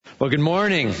Well, good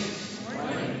morning.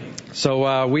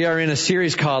 So we are in a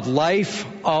series called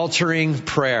Life-Altering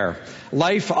Prayer.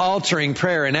 Life-altering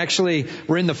prayer. And actually,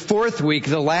 we're in the fourth week,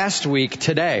 the last week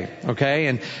today.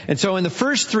 Okay? And so in the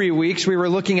first 3 weeks, we were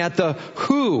looking at the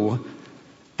who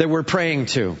that we're praying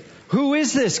to. Who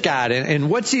is this God and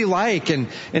what's he like? And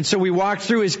so we walked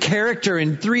through his character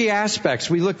in 3 aspects.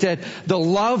 We looked at the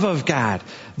love of God,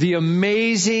 the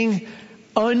amazing,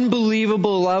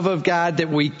 unbelievable love of God that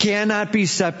we cannot be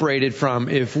separated from.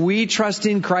 If we trust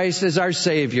in Christ as our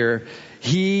Savior,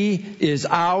 he is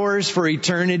ours for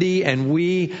eternity and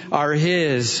we are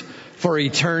his for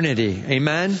eternity.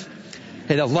 Amen?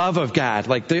 And the love of God,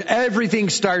 everything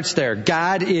starts there.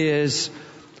 God is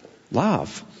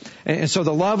love. And so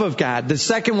the love of God. The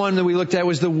second one that we looked at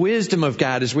was the wisdom of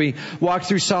God. As we walked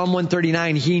through Psalm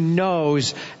 139, he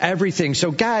knows everything.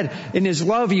 So God, in his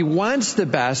love, he wants the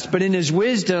best, but in his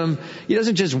wisdom, he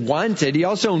doesn't just want it, he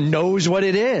also knows what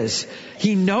it is.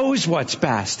 He knows what's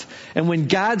best. And when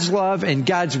God's love and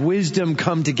God's wisdom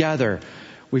come together,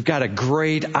 we've got a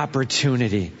great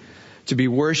opportunity to be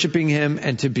worshiping him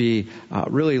and to be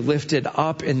really lifted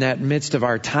up in that midst of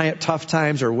our tough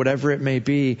times or whatever it may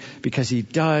be, because he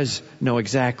does know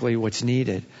exactly what's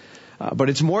needed. But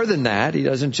it's more than that. He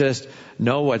doesn't just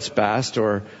know what's best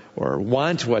or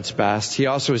want what's best. He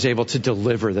also is able to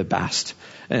deliver the best.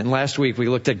 And last week we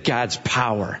looked at God's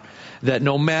power, that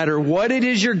no matter what it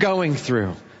is you're going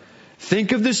through,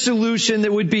 think of the solution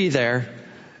that would be there.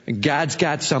 God's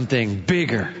got something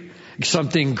bigger,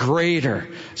 something greater,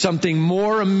 something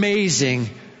more amazing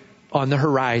on the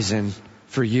horizon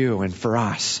for you and for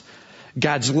us.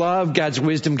 God's love, God's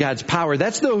wisdom, God's power.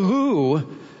 That's the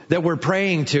who that we're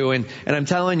praying to. And I'm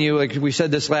telling you, like we said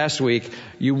this last week,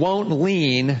 you won't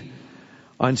lean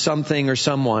on something or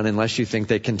someone unless you think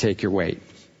they can take your weight.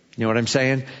 You know what I'm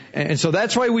saying? And so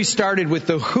that's why we started with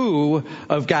the who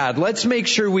of God. Let's make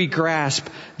sure we grasp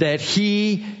that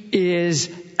he is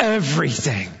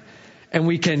everything. And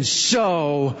we can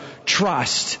so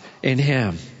trust in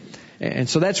him. And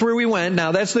so that's where we went.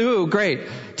 Now that's the who. Great.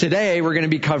 Today we're going to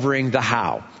be covering the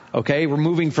how. Okay? We're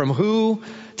moving from who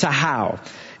to how.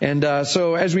 And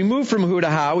so as we move from who to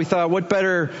how, we thought what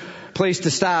better place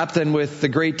to stop than with the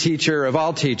great teacher of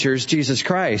all teachers, Jesus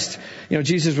Christ. You know,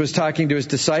 Jesus was talking to his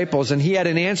disciples and he had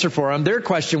an answer for them. Their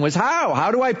question was how?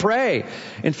 How do I pray?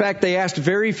 In fact, they asked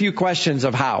very few questions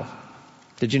of how.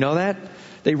 Did you know that?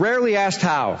 They rarely asked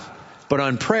how. But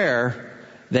on prayer,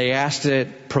 they asked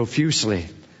it profusely.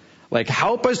 Like,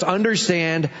 help us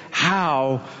understand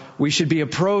how we should be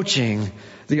approaching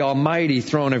the almighty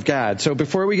throne of God. So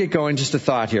before we get going, just a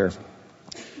thought here.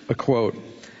 A quote.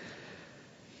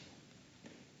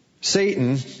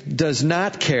 Satan does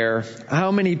not care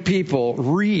how many people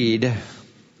read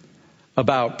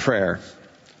about prayer,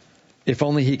 if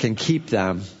only he can keep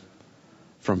them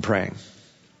from praying.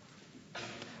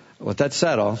 Let that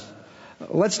settle.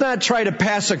 Let's not try to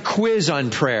pass a quiz on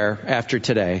prayer after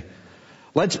today.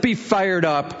 Let's be fired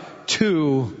up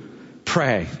to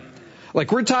pray.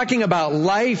 Like we're talking about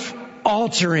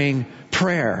life-altering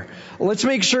prayer. Let's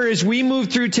make sure as we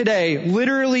move through today,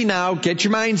 literally now, get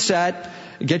your mind set,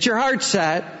 get your heart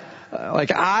set.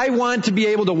 I want to be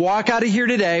able to walk out of here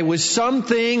today with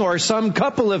something or some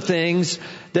couple of things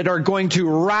that are going to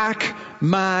rock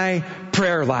my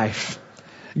prayer life.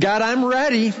 God, I'm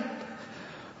ready.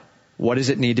 What does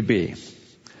it need to be?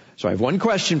 So I have one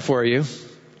question for you.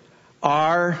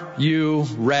 Are you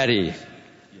ready?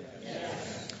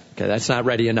 Yes. Okay, that's not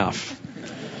ready enough.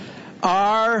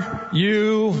 Are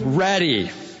you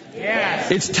ready? Yes.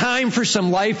 It's time for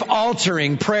some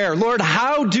life-altering prayer. Lord,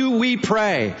 how do we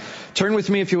pray? Turn with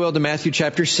me, if you will, to Matthew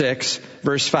chapter 6,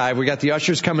 verse 5. We got the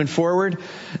ushers coming forward.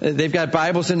 They've got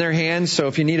Bibles in their hands, so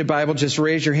if you need a Bible, just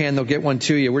raise your hand. They'll get one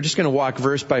to you. We're just going to walk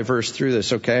verse by verse through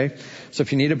this, okay? So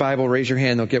if you need a Bible, raise your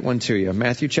hand. They'll get one to you.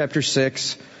 Matthew chapter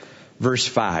 6, verse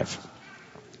 5.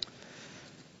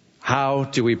 How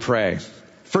do we pray?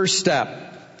 First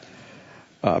step,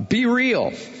 be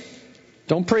real.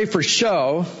 Don't pray for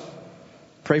show.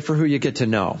 Pray for who you get to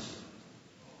know.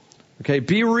 Okay,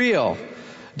 be real.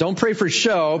 Don't pray for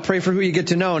show, pray for who you get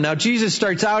to know. Now Jesus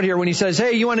starts out here when he says,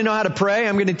 hey, you want to know how to pray?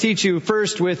 I'm going to teach you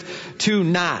first with 2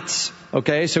 nots.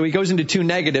 Okay, so he goes into 2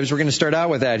 negatives. We're going to start out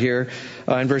with that here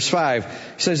in verse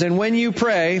 5. He says, and when you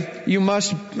pray, you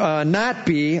must not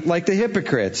be like the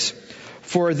hypocrites,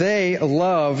 for they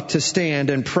love to stand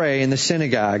and pray in the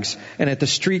synagogues and at the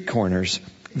street corners,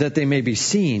 that they may be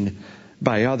seen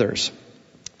by others.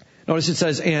 Notice it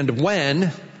says, and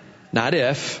when, not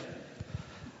if.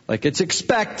 Like it's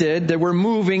expected that we're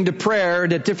moving to prayer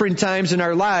at different times in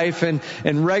our life, and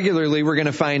regularly we're going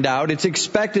to find out it's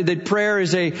expected that prayer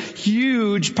is a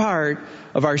huge part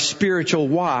of our spiritual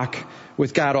walk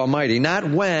with God Almighty. Not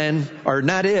when, or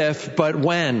not if, but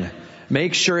when.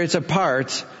 Make sure it's a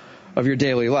part of your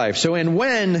daily life. So, and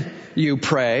when you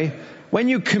pray, when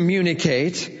you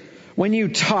communicate, when you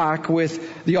talk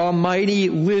with the almighty,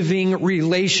 living,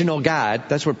 relational God,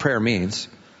 that's what prayer means.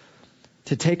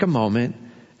 To take a moment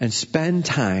and spend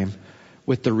time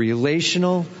with the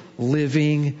relational,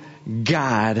 living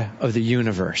God of the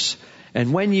universe.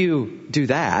 And when you do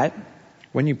that,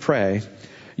 when you pray,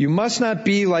 you must not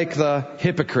be like the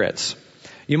hypocrites.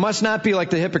 You must not be like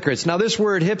the hypocrites. Now this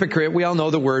word hypocrite, we all know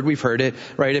the word, we've heard it,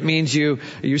 right? It means you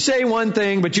say one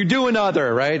thing, but you do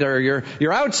another, right? Or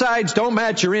your outsides don't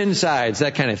match your insides,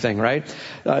 that kind of thing, right?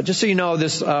 Just so you know,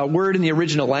 this word in the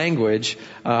original language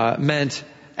meant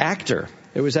actor.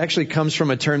 It actually comes from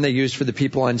a term they used for the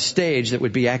people on stage that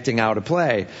would be acting out a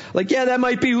play. Like, yeah, that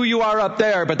might be who you are up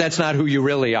there, but that's not who you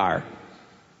really are.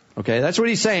 Okay, that's what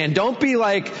he's saying. Don't be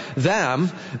like them.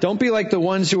 Don't be like the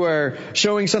ones who are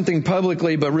showing something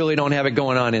publicly but really don't have it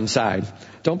going on inside.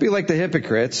 Don't be like the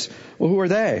hypocrites. Well, who are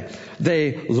they?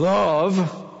 They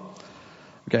love.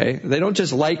 Okay, they don't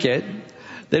just like it.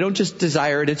 They don't just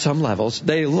desire it at some levels.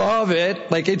 They love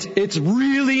it. Like it's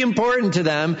really important to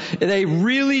them. They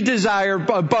really desire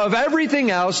above everything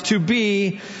else to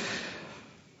be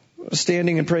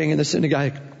standing and praying in the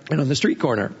synagogue and on the street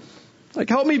corner. Like,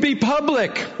 help me be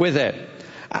public with it.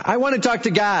 I want to talk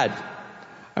to God.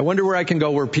 I wonder where I can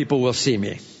go where people will see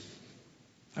me.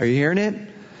 Are you hearing it?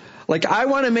 Like, I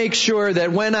want to make sure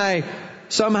that when I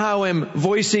somehow am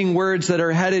voicing words that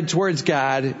are headed towards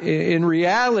God, in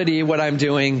reality, what I'm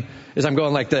doing is I'm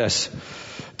going like this.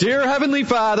 Dear Heavenly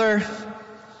Father.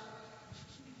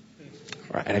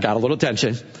 Right, I got a little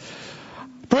tension.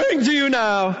 Praying to you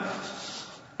now.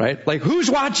 Right? Like,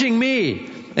 who's watching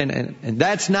me? And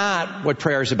that's not what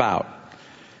prayer is about.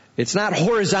 It's not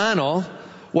horizontal.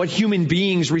 What human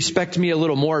beings respect me a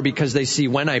little more because they see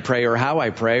when I pray or how I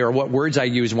pray or what words I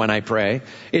use when I pray.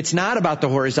 It's not about the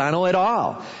horizontal at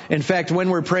all. In fact, when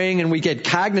we're praying and we get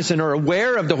cognizant or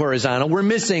aware of the horizontal, we're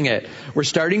missing it. We're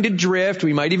starting to drift.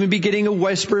 We might even be getting a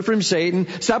whisper from Satan.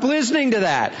 Stop listening to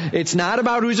that. It's not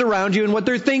about who's around you and what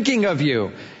they're thinking of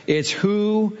you. It's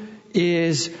who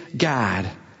is God.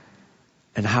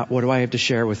 And what do I have to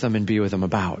share with them and be with them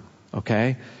about?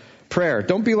 Okay? Prayer.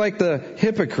 Don't be like the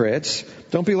hypocrites.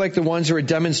 Don't be like the ones who are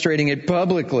demonstrating it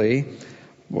publicly.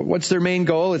 What's their main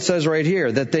goal? It says right here,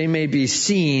 that they may be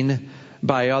seen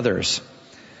by others.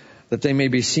 That they may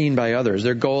be seen by others.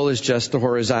 Their goal is just the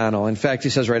horizontal. In fact, he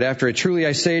says right after it, truly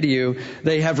I say to you,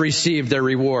 they have received their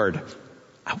reward.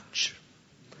 Ouch.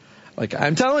 Like,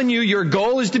 I'm telling you, your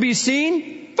goal is to be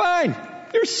seen? Fine.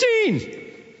 You're seen.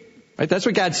 Right? That's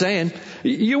what God's saying.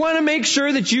 You want to make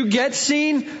sure that you get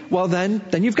seen? Well, then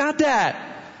you've got that.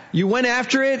 You went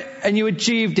after it and you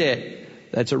achieved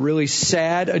it. That's a really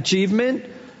sad achievement,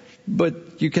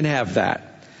 but you can have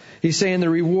that. He's saying the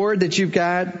reward that you've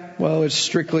got, well, it's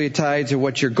strictly tied to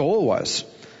what your goal was.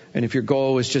 And if your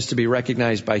goal was just to be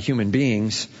recognized by human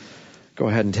beings, go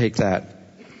ahead and take that.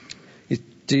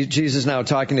 Jesus is now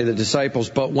talking to the disciples,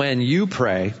 but when you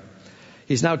pray,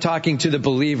 he's now talking to the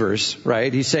believers,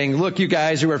 right? He's saying, look, you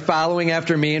guys who are following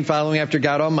after me and following after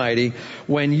God Almighty,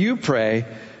 when you pray,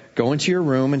 go into your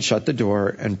room and shut the door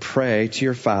and pray to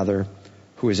your Father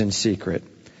who is in secret.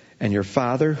 And your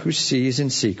Father who sees in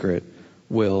secret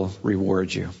will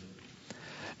reward you.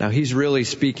 Now, he's really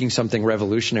speaking something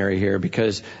revolutionary here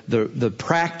because the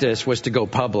practice was to go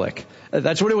public.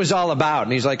 That's what it was all about.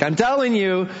 And he's like, I'm telling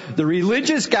you, the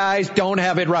religious guys don't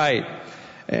have it right.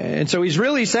 And so he's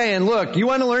really saying, look, you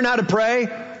want to learn how to pray?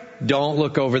 Don't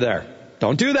look over there.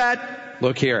 Don't do that.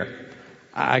 Look here.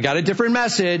 I got a different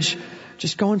message.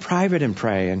 Just go in private and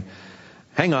pray. And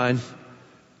hang on.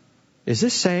 Is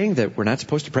this saying that we're not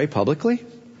supposed to pray publicly?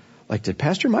 Like, did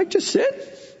Pastor Mike just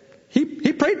sit?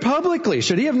 He prayed publicly.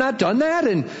 Should he have not done that?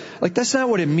 And like, that's not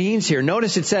what it means here.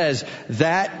 Notice it says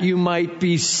that you might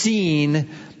be seen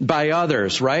by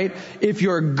others, right? If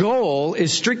your goal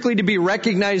is strictly to be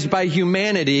recognized by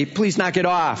humanity, please knock it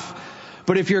off.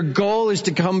 But if your goal is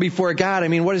to come before God, I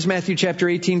mean, what does Matthew chapter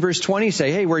 18 verse 20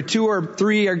 say? Hey, where 2 or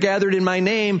 3 are gathered in my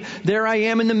name, there I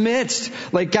am in the midst.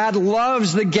 Like, God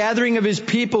loves the gathering of his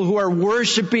people who are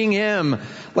worshiping him.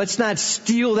 Let's not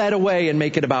steal that away and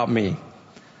make it about me.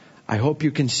 I hope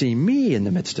you can see me in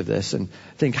the midst of this and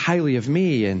think highly of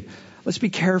me. And let's be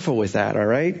careful with that, all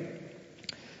right?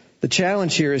 The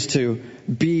challenge here is to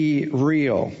be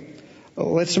real.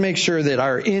 Let's make sure that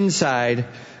our inside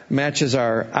matches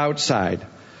our outside.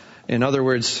 In other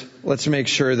words, let's make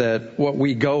sure that what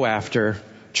we go after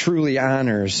truly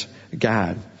honors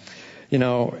God. You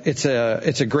know, it's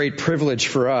a great privilege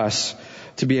for us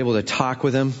to be able to talk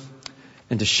with Him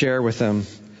and to share with Him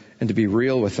and to be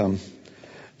real with Him.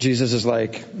 Jesus is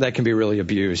like, that can be really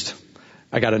abused.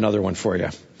 I got another one for you.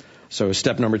 So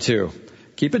step number 2,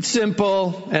 keep it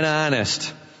simple and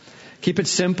honest. Keep it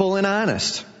simple and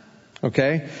honest.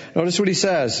 Okay? Notice what He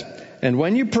says. And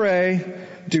when you pray,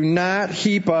 do not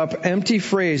heap up empty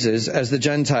phrases as the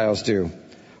Gentiles do,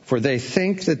 for they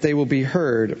think that they will be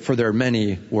heard for their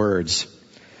many words.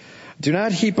 Do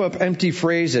not heap up empty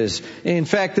phrases. In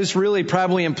fact, this really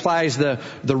probably implies the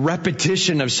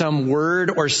repetition of some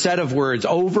word or set of words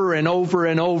over and over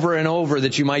and over and over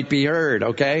that you might be heard,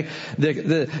 okay?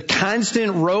 The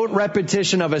constant rote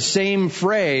repetition of a same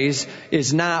phrase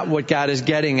is not what God is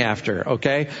getting after,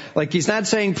 okay? Like He's not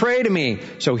saying, pray to me.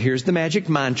 So here's the magic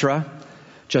mantra.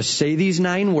 Just say these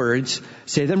 9 words,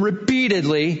 say them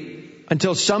repeatedly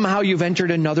until somehow you've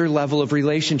entered another level of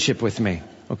relationship with me.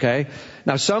 Okay?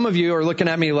 Now some of you are looking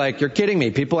at me like, you're kidding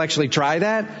me. People actually try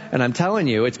that? And I'm telling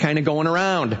you, it's kind of going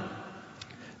around.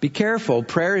 Be careful.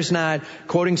 Prayer is not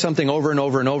quoting something over and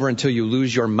over and over until you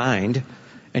lose your mind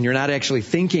and you're not actually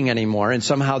thinking anymore and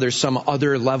somehow there's some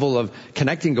other level of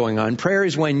connecting going on. Prayer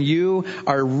is when you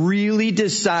are really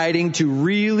deciding to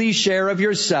really share of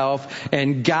yourself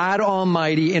and God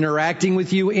Almighty interacting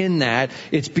with you in that.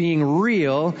 It's being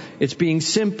real. It's being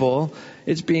simple.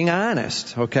 It's being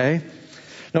honest. Okay?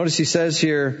 Notice He says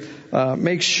here,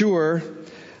 make sure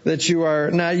that you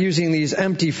are not using these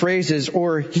empty phrases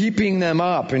or heaping them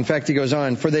up. In fact, He goes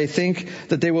on, for they think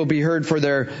that they will be heard for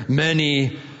their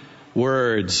many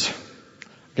words.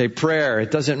 Okay, prayer, it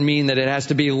doesn't mean that it has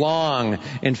to be long.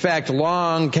 In fact,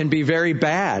 long can be very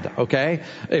bad, okay?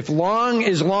 If long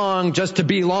is long just to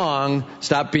be long,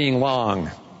 stop being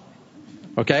long.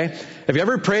 Okay? Have you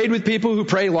ever prayed with people who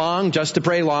pray long just to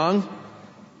pray long?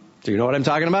 Do you know what I'm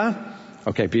talking about?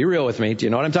 Okay, be real with me. Do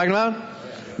you know what I'm talking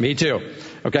about? Me too.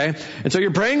 Okay? And so you're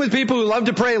praying with people who love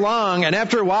to pray long, and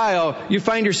after a while, you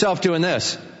find yourself doing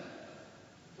this.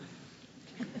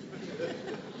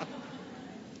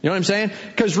 You know what I'm saying?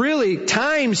 Because really,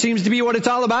 time seems to be what it's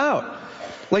all about.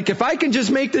 Like if I can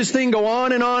just make this thing go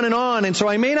on and on and on, and so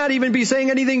I may not even be saying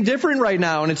anything different right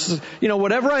now, and it's, you know,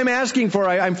 whatever I'm asking for,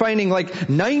 I'm finding like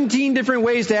 19 different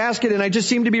ways to ask it, and I just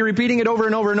seem to be repeating it over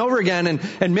and over and over again,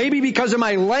 and maybe because of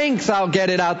my length, I'll get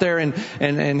it out there,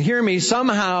 and hear me.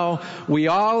 Somehow, we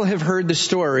all have heard the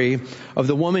story of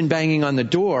the woman banging on the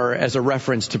door as a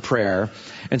reference to prayer,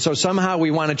 and so somehow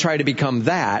we want to try to become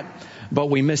that, but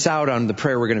we miss out on the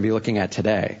prayer we're going to be looking at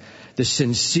today. The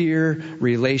sincere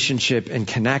relationship and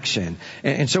connection.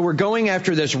 And so we're going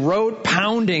after this rote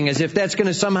pounding as if that's going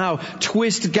to somehow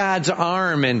twist God's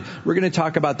arm. And we're going to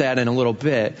talk about that in a little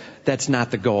bit. That's not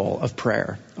the goal of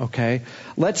prayer. Okay?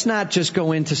 Let's not just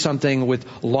go into something with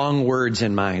long words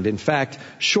in mind. In fact,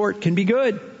 short can be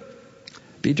good.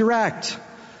 Be direct.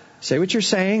 Say what you're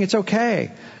saying. It's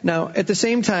okay. Now, at the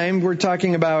same time, we're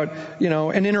talking about, you know,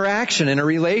 an interaction and a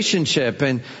relationship.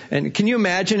 And can you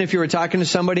imagine if you were talking to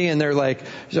somebody and they're like,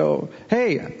 so,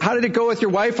 hey, how did it go with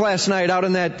your wife last night out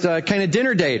on that kind of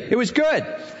dinner date? It was good.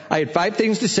 I had 5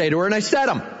 things to say to her and I said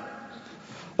them.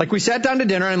 Like we sat down to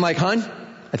dinner and I'm like, hon,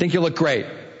 I think you look great.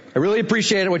 I really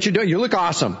appreciate what you're doing. You look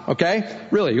awesome. Okay?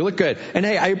 Really, you look good. And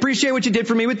hey, I appreciate what you did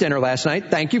for me with dinner last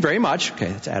night. Thank you very much. Okay,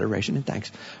 that's adoration and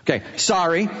thanks. Okay,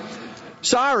 sorry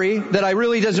that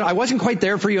I wasn't quite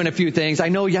there for you in a few things. I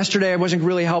know yesterday I wasn't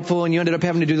really helpful and you ended up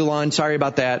having to do the lawn. Sorry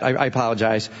about that. I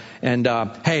apologize. And,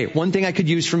 hey, one thing I could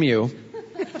use from you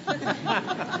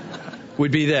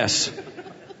would be this.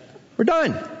 We're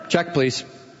done. Check, please.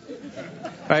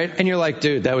 Right? And you're like,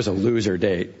 dude, that was a loser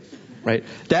date. Right?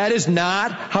 That is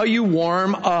not how you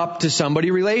warm up to somebody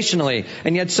relationally.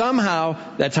 And yet somehow,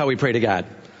 that's how we pray to God.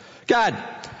 God,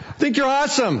 I think you're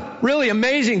awesome. Really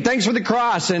amazing. Thanks for the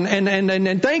cross. And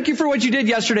thank you for what you did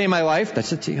yesterday in my life.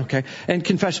 That's it. Okay. And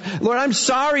confess. Lord, I'm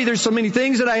sorry there's so many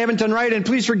things that I haven't done right. And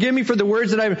please forgive me for the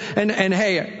words that and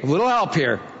hey, a little help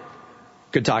here.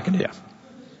 Good talking to you.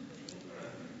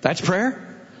 That's prayer.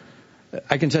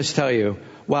 I can just tell you,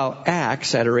 while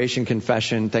acts, adoration,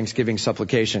 confession, thanksgiving,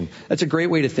 supplication, that's a great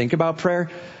way to think about prayer.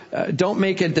 Don't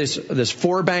make it this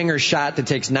 4-banger shot that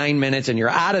takes 9 minutes and you're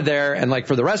out of there and like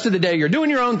for the rest of the day you're doing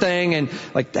your own thing and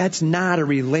like that's not a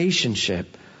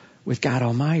relationship with God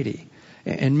Almighty.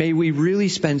 And may we really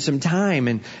spend some time.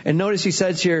 And notice he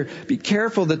says here, be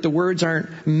careful that the words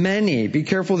aren't many. Be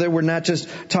careful that we're not just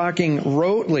talking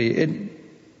rotely.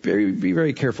 Be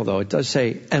very careful though. It does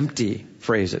say empty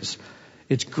phrases.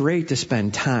 It's great to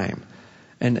spend time.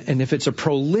 And if it's a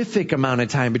prolific amount of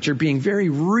time, but you're being very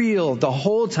real the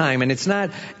whole time, and it's not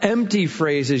empty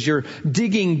phrases, you're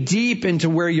digging deep into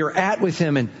where you're at with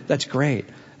him, and that's great.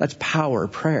 That's power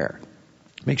prayer.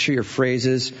 Make sure your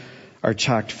phrases are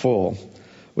chocked full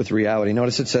with reality.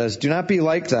 Notice it says, do not be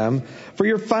like them, for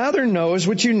your Father knows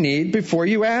what you need before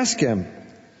you ask him.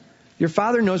 Your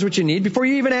Father knows what you need before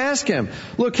you even ask him.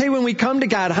 Look, hey, when we come to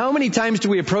God, how many times do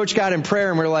we approach God in prayer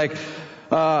and we're like,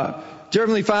 Dear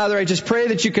Heavenly Father, I just pray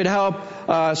that you could help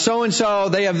so-and-so.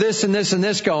 They have this and this and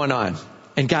this going on.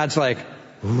 And God's like,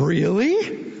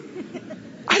 really?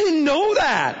 I didn't know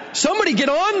that. Somebody get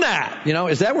on that.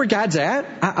 Is that where God's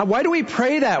at? Why do we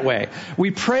pray that way?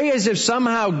 We pray as if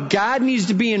somehow God needs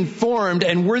to be informed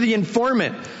and we're the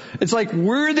informant. It's like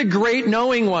we're the great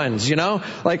knowing ones,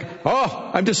 Like,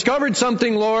 I've discovered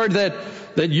something, Lord, that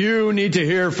you need to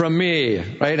hear from me,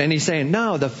 right? And he's saying,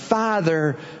 no, the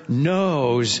Father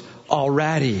knows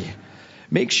already.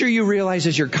 Make sure you realize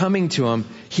as you're coming to him,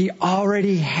 he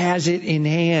already has it in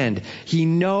hand. He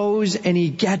knows and he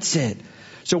gets it.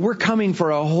 So we're coming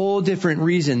for a whole different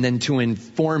reason than to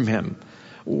inform him.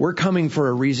 We're coming for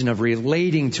a reason of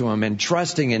relating to him and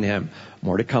trusting in him.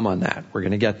 More to come on that. We're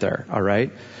going to get there, all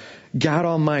right? God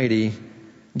Almighty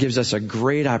gives us a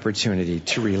great opportunity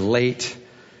to relate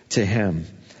to him.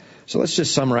 So let's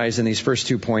just summarize in these first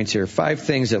 2 points here. 5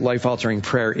 things that life-altering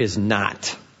prayer is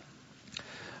not.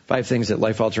 5 things that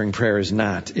life-altering prayer is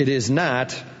not. It is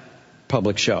not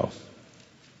public show.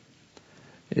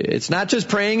 It's not just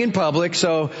praying in public.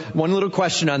 So one little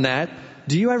question on that.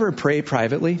 Do you ever pray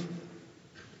privately?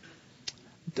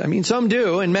 I mean, some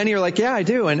do, and many are like, yeah, I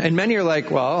do. And many are like,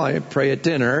 well, I pray at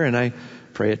dinner, and I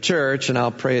pray at church, and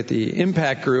I'll pray at the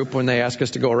impact group when they ask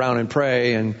us to go around and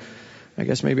pray, and I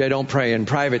guess maybe I don't pray in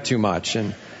private too much.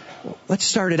 And let's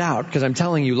start it out, because I'm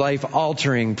telling you,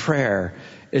 life-altering prayer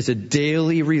is a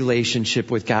daily relationship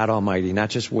with God Almighty, not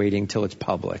just waiting till it's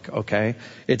public, okay?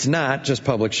 It's not just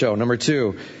public show. Number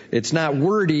 2, it's not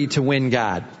wordy to win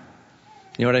God.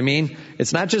 You know what I mean?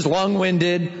 It's not just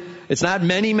long-winded. It's not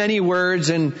many, many words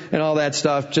and all that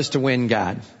stuff just to win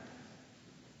God.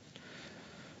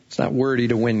 It's not wordy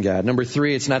to win God. Number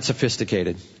 3, it's not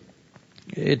sophisticated.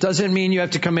 It doesn't mean you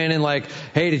have to come in and like,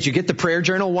 hey, did you get the prayer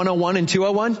journal 101 and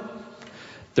 201?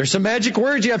 There's some magic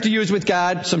words you have to use with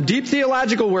God, some deep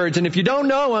theological words, and if you don't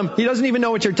know them, he doesn't even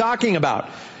know what you're talking about.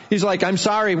 He's like, I'm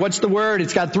sorry, what's the word?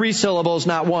 It's got 3 syllables,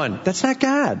 not 1. That's not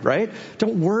God, right?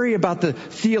 Don't worry about the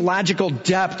theological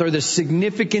depth or the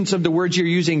significance of the words you're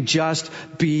using. Just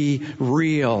be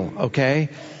real, okay?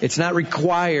 It's not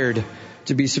required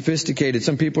to be sophisticated.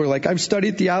 Some people are like, I've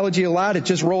studied theology a lot. It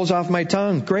just rolls off my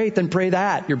tongue. Great, then pray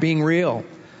that. You're being real.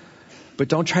 But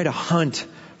don't try to hunt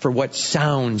for what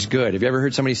sounds good. Have you ever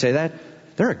heard somebody say that?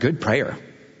 They're a good prayer. Have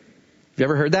you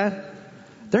ever heard that?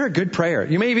 They're a good prayer.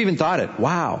 You may have even thought it.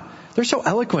 Wow, they're so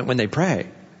eloquent when they pray,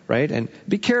 right? And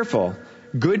be careful.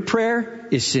 Good prayer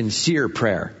is sincere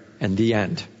prayer. And the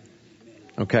end.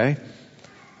 Okay?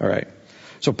 All right.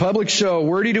 So public show,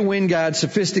 wordy to win God,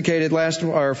 sophisticated,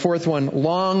 fourth one,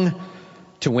 long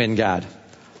to win God.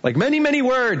 Like many, many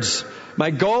words.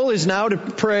 My goal is now to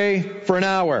pray for an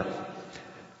hour.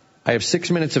 I have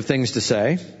 6 minutes of things to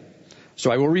say, so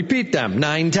I will repeat them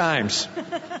 9 times.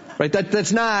 Right?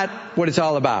 That's not what it's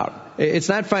all about. It's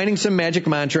not finding some magic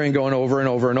mantra and going over and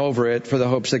over and over it for the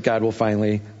hopes that God will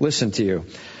finally listen to you.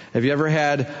 Have you ever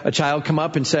had a child come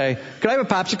up and say, could I have a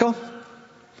popsicle?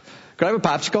 Could I have a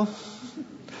popsicle?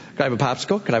 Could I have a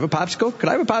popsicle? Could I have a popsicle? Could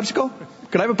I have a popsicle?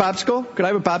 Could I have a popsicle? Could I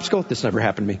have a popsicle? This never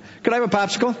happened to me. Could I have a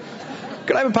popsicle?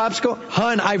 Could I have a popsicle?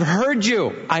 Hun, I've heard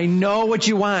you. I know what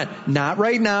you want. Not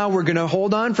right now. We're going to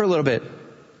hold on for a little bit.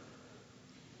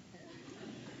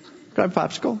 Could I have a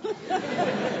popsicle?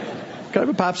 Could I have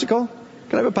a popsicle?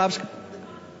 Could I have a popsicle?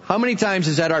 How many times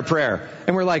is that our prayer?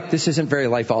 And we're like, this isn't very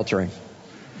life-altering.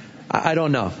 I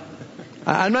don't know.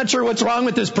 I'm not sure what's wrong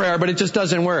with this prayer, but it just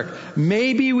doesn't work.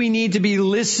 Maybe we need to be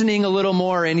listening a little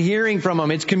more and hearing from him.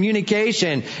 It's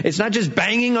communication. It's not just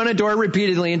banging on a door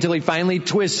repeatedly until he finally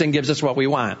twists and gives us what we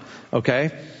want.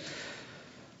 Okay?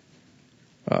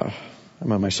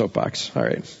 I'm on my soapbox. All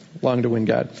right. Long to win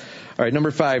God. All right. Number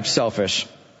 5, selfish.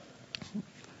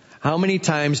 How many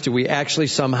times do we actually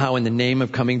somehow, in the name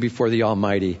of coming before the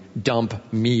Almighty,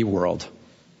 dump me world?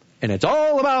 And it's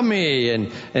all about me,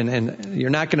 and you're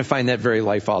not going to find that very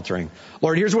life-altering.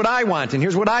 Lord, here's what I want, and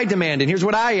here's what I demand, and here's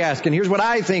what I ask, and here's what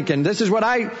I think, and this is what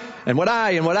I,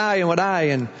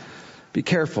 and be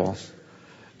careful.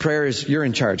 Prayer is, you're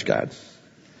in charge, God.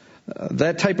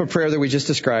 That type of prayer that we just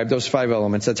described, those 5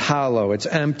 elements, that's hollow, it's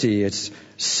empty, it's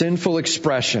sinful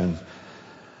expression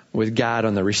with God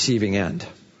on the receiving end.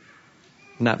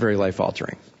 Not very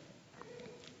life-altering.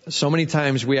 So many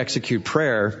times we execute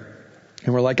prayer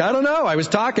and we're like, I don't know, I was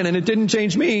talking and it didn't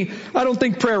change me. I don't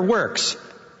think prayer works.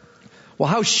 Well,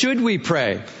 how should we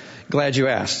pray? Glad you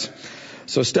asked.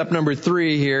 So step number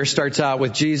 3 here starts out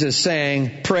with Jesus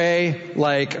saying, pray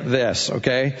like this,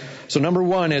 okay? So number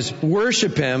 1 is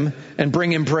worship Him and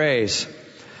bring Him praise.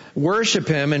 Worship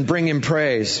Him and bring Him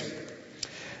praise.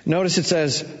 Notice it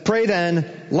says, pray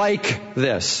then like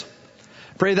this.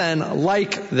 Pray then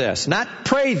like this. Not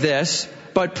pray this,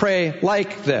 but pray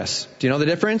like this. Do you know the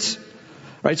difference?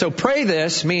 Right? So pray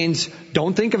this means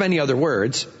don't think of any other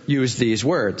words. Use these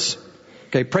words.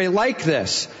 Okay, pray like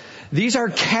this. These are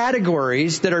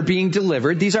categories that are being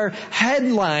delivered. These are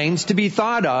headlines to be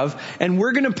thought of. And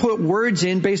we're going to put words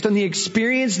in based on the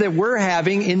experience that we're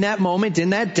having in that moment,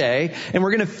 in that day. And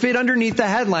we're going to fit underneath the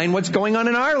headline what's going on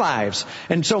in our lives.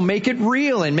 And so make it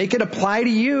real and make it apply to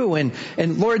you. And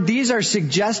Lord, these are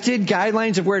suggested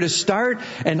guidelines of where to start.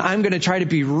 And I'm going to try to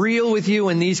be real with you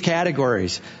in these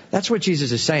categories. That's what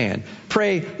Jesus is saying.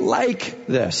 Pray like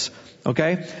this.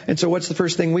 Okay? And so what's the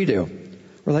first thing we do?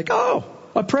 We're like,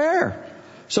 a prayer.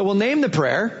 So we'll name the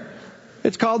prayer.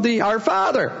 It's called the Our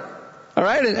Father. All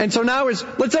right? And so now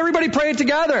let's everybody pray it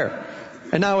together.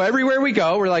 And now everywhere we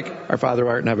go, we're like, Our Father who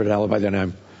art in heaven, hallowed be thy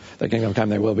name. Thy kingdom come,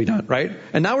 thy will be done. Right?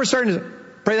 And now we're starting to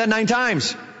pray that 9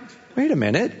 times. Wait a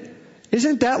minute.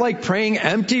 Isn't that like praying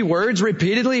empty words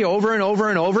repeatedly over and over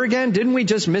and over again? Didn't we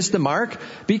just miss the mark?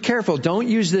 Be careful. Don't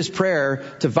use this prayer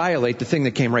to violate the thing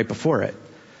that came right before it.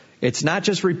 It's not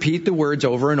just repeat the words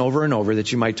over and over and over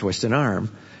that you might twist an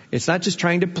arm. It's not just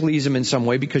trying to please Him in some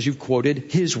way because you've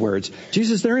quoted His words.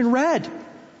 Jesus, they're in red.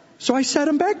 So I said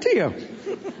them back to you.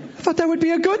 I thought that would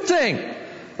be a good thing.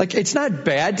 Like, it's not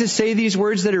bad to say these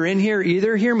words that are in here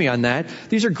either. Hear me on that.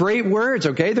 These are great words,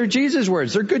 okay? They're Jesus'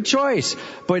 words. They're a good choice.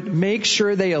 But make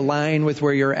sure they align with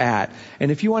where you're at. And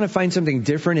if you want to find something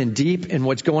different and deep in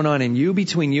what's going on in you,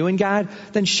 between you and God,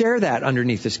 then share that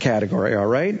underneath this category, all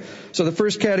right? So the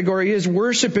first category is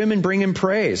worship Him and bring Him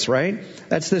praise, right?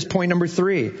 That's this point number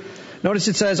 3. Notice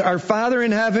it says, Our Father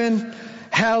in heaven,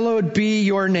 hallowed be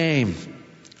your name.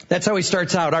 That's how he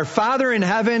starts out. Our Father in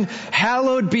heaven,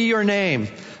 hallowed be your name.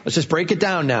 Let's just break it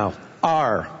down now.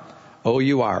 R.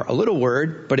 O-U-R. A little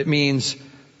word, but it means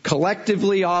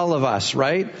collectively all of us,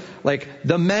 right? Like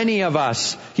the many of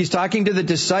us. He's talking to the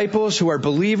disciples who are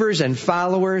believers and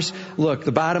followers. Look,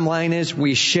 the bottom line is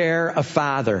we share a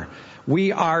Father.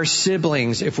 We are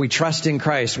siblings if we trust in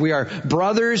Christ. We are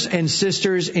brothers and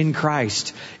sisters in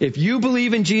Christ. If you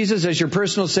believe in Jesus as your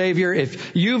personal Savior,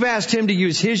 if you've asked Him to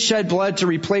use His shed blood to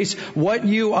replace what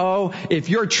you owe, if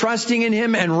you're trusting in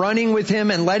Him and running with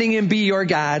Him and letting Him be your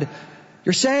God,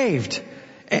 you're saved.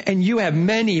 And you have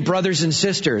many brothers and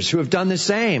sisters who have done the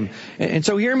same. And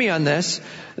so hear me on this.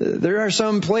 There are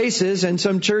some places and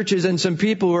some churches and some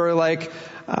people who are like,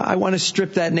 I want to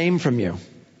strip that name from you.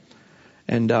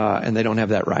 And they don't have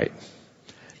that right.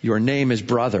 Your name is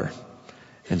brother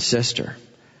and sister,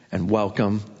 and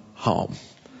welcome home.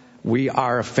 We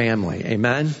are a family.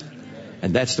 Amen?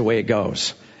 And that's the way it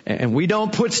goes. And we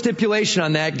don't put stipulation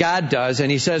on that. God does.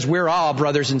 And He says we're all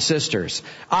brothers and sisters.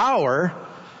 Our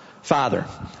Father.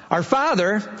 Our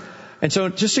Father. And so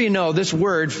just so you know, this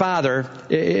word, Father,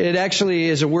 it actually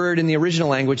is a word in the original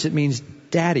language that means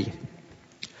daddy.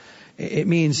 It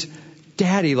means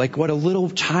Daddy, like what a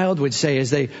little child would say as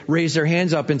they raise their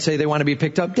hands up and say they want to be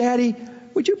picked up. Daddy,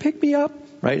 would you pick me up?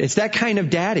 Right? It's that kind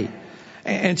of daddy.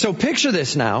 And so picture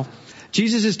this now.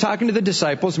 Jesus is talking to the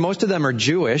disciples. Most of them are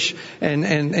Jewish and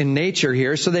in nature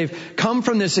here. So they've come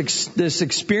from this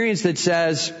experience that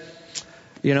says,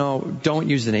 don't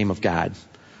use the name of God,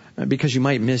 because you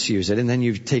might misuse it, and then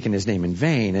you've taken His name in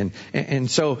vain.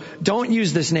 And so don't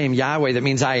use this name Yahweh that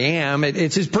means I am.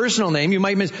 It's His personal name. You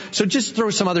might so just throw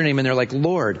some other name in there like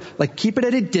Lord. Like keep it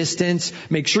at a distance.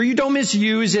 Make sure you don't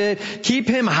misuse it. Keep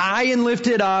Him high and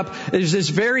lifted up. There's this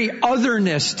very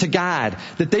otherness to God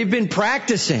that they've been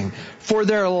practicing for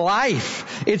their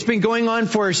life. It's been going on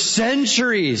for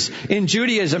centuries in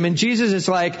Judaism. And Jesus is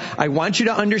like, I want you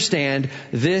to understand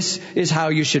this is how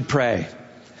you should pray.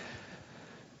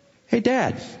 Hey,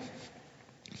 Dad.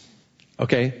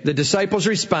 Okay, the disciples'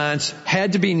 response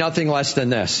had to be nothing less than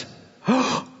this.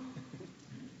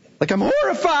 Like, I'm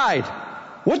horrified.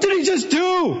 What did he just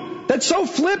do? That's so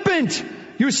flippant.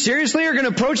 You seriously are going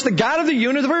to approach the God of the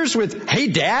universe with, hey,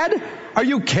 Dad? Are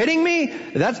you kidding me?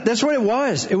 That's what it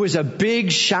was. It was a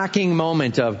big, shocking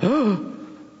moment of,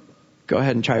 go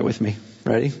ahead and try it with me.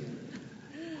 Ready?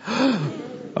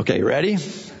 Okay, ready?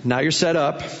 Now you're set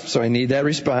up, so I need that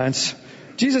response.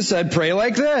 Jesus said, pray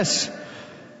like this.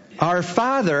 Our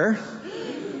Father,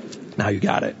 now you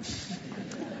got it.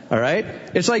 All right?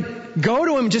 It's like, go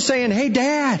to him just saying, hey,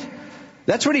 Dad.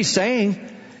 That's what he's saying.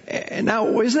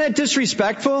 Now, isn't that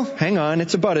disrespectful? Hang on,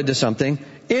 it's abutted to something.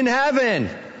 In heaven.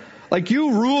 Like,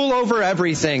 you rule over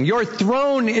everything. Your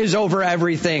throne is over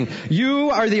everything. You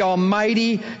are the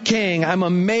Almighty King. I'm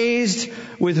amazed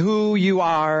with who you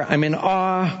are. I'm in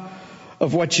awe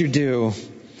of what you do.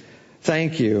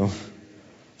 Thank you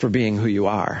for being who you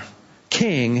are.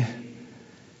 King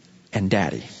and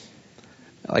Daddy.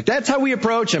 Like, that's how we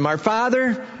approach him. Our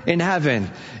Father in heaven.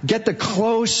 Get the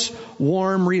close,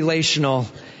 warm, relational,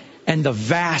 and the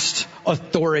vast,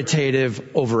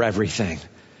 authoritative over everything.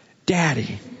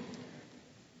 Daddy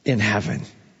in heaven.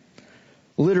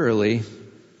 Literally,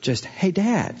 just, hey,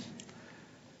 Dad.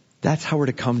 That's how we're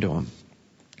to come to him.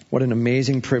 What an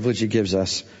amazing privilege he gives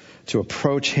us to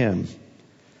approach him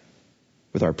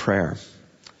with our prayer.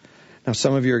 Now,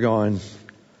 some of you are going,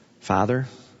 Father,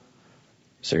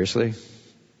 seriously?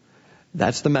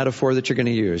 That's the metaphor that you're going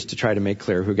to use to try to make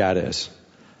clear who God is.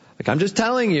 Like, I'm just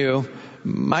telling you,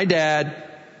 my dad,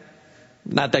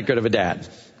 not that good of a dad.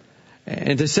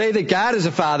 And to say that God is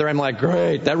a father, I'm like,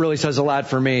 great, that really says a lot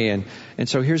for me. And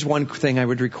so here's one thing I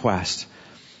would request.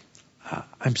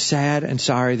 I'm sad and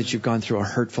sorry that you've gone through a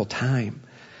hurtful time.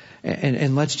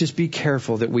 And let's just be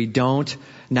careful that we don't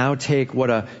now take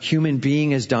what a human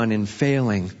being has done in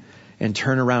failing and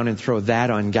turn around and throw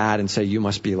that on God and say, you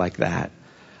must be like that.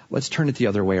 Let's turn it the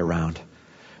other way around.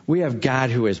 We have God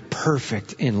who is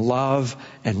perfect in love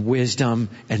and wisdom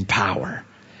and power.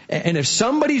 And if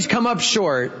somebody's come up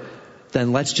short,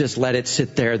 then let's just let it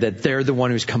sit there that they're the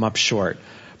one who's come up short.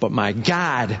 But my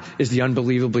God is the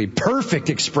unbelievably perfect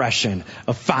expression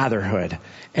of fatherhood.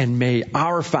 And may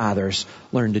our fathers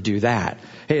learn to do that.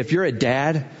 Hey, if you're a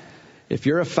dad, if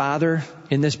you're a father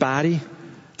in this body,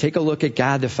 take a look at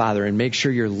God the Father and make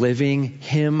sure you're living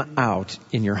him out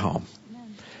in your home.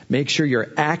 Make sure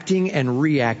you're acting and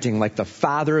reacting like the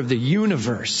Father of the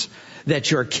universe, that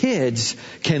your kids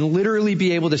can literally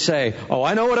be able to say, oh,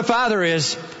 I know what a father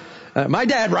is. My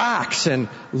dad rocks, and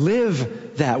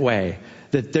live that way.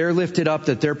 That they're lifted up,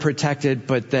 that they're protected,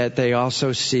 but that they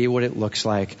also see what it looks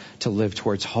like to live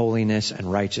towards holiness and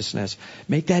righteousness.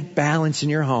 Make that balance in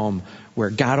your home where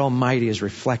God Almighty is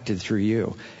reflected through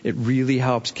you. It really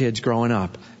helps kids growing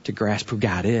up to grasp who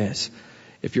God is.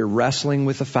 If you're wrestling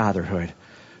with the fatherhood,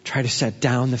 try to set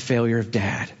down the failure of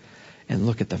dad and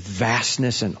look at the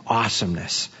vastness and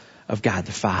awesomeness of God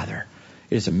the Father.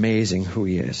 It is amazing who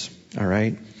he is. All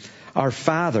right? Our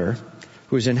Father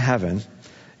who is in heaven,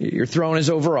 your throne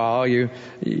is over all.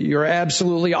 You're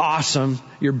absolutely awesome.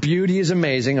 Your beauty is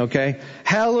amazing, okay?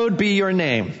 Hallowed be your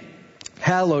name.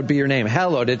 Hallowed be your name.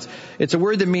 Hallowed. It's a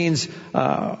word that means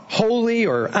holy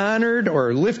or honored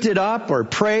or lifted up or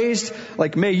praised.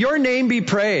 Like, may your name be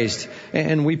praised.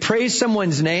 And we praise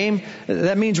someone's name.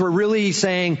 That means we're really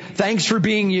saying, thanks for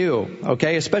being you.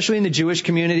 Okay? Especially in the Jewish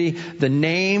community, the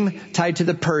name tied to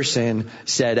the person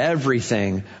said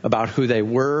everything about who they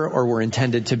were or were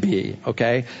intended to be.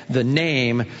 Okay? The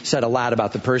name said a lot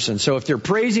about the person. So if you're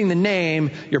praising the name,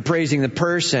 you're praising the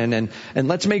person. And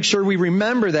let's make sure we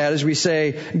remember that as we say,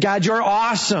 God, you're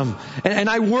awesome. And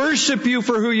I worship you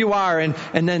for who you are. And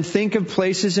then think of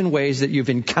places and ways that you've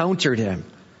encountered him.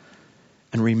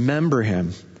 And remember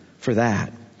him for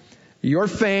that. Your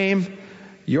fame,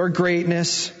 your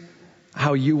greatness,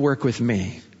 how you work with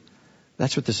me.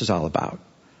 That's what this is all about.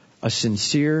 A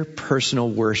sincere, personal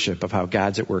worship of how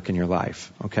God's at work in your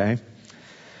life. Okay?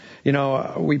 You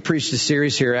know, we preached a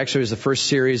series here. Actually, it was the first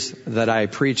series that I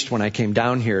preached when I came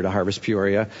down here to Harvest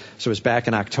Peoria. So it was back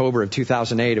in October of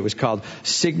 2008. It was called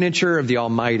Signature of the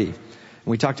Almighty. And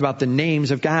we talked about the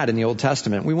names of God in the Old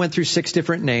Testament. We went through 6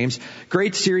 different names.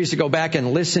 Great series to go back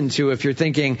and listen to if you're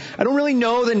thinking, I don't really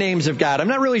know the names of God. I'm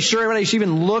not really sure what I should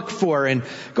even look for. And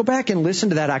go back and listen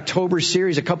to that October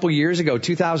series a couple years ago,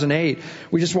 2008.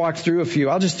 We just walked through a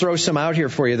few. I'll just throw some out here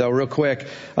for you, though, real quick.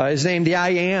 His name, the I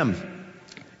Am.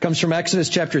 Comes from Exodus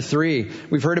chapter 3.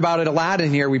 We've heard about it a lot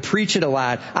in here. We preach it a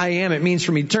lot. I am. It means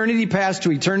from eternity past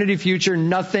to eternity future,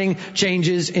 nothing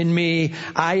changes in me.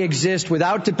 I exist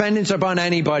without dependence upon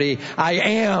anybody. I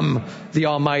am the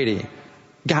Almighty.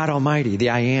 God Almighty,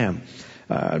 the I am.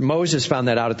 Moses found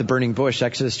that out at the burning bush,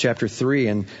 Exodus chapter 3,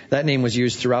 and that name was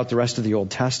used throughout the rest of the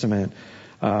Old Testament.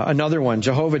 Another one,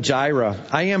 Jehovah Jireh.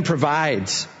 I am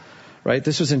provides. Right?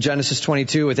 This was in Genesis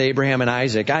 22 with Abraham and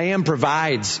Isaac. I am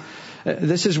provides.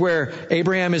 This is where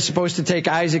Abraham is supposed to take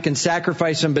Isaac and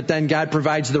sacrifice him, but then God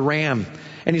provides the ram.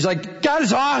 And he's like, God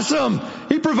is awesome.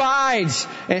 He provides.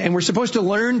 And we're supposed to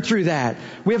learn through that.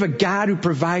 We have a God who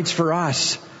provides for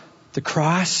us. The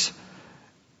cross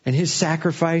and his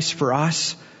sacrifice for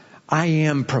us. I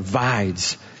am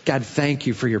provides God, thank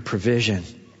you for your provision.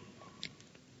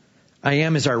 I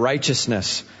am is our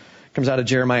righteousness. Comes out of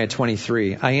Jeremiah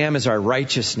 23. I am is our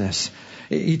righteousness.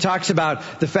 He talks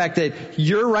about the fact that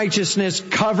your righteousness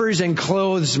covers and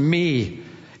clothes me.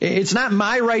 It's not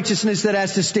my righteousness that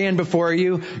has to stand before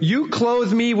you. You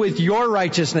clothe me with your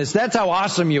righteousness. That's how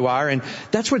awesome you are. And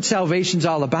that's what salvation's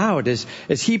all about, is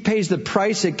he pays the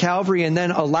price at Calvary and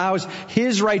then allows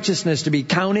his righteousness to be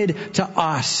counted to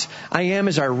us. I am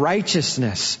is our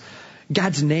righteousness.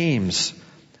 God's names,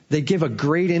 they give a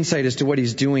great insight as to what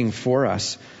he's doing for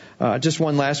us. Just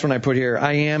one last one I put here.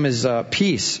 I am is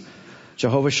peace.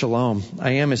 Jehovah Shalom.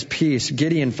 I am his peace.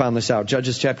 Gideon found this out.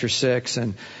 Judges chapter 6.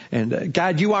 And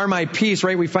God, you are my peace,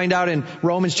 right? We find out in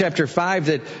Romans chapter 5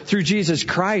 that through Jesus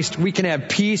Christ, we can have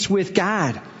peace with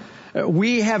God.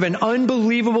 We have an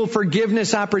unbelievable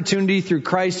forgiveness opportunity through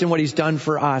Christ and what he's done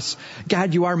for us.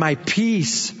 God, you are my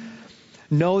peace.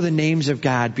 Know the names of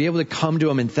God. Be able to come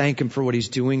to him and thank him for what he's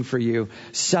doing for you.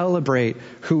 Celebrate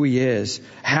who he is.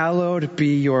 Hallowed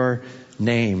be your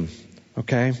name.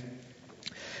 Okay?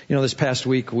 You know, this past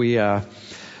week we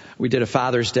did a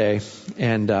Father's Day,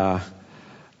 and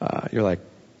you're like,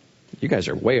 you guys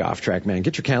are way off track, man.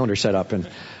 Get your calendar set up. And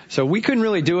so we couldn't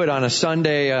really do it on a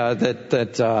Sunday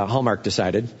that Hallmark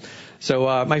decided.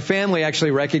 So my family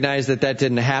actually recognized that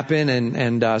didn't happen,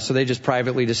 and so they just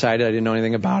privately decided. I didn't know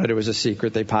anything about it. It was a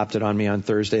secret. They popped it on me on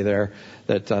Thursday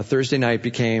that Thursday night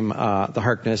became the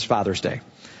Harkness Father's Day.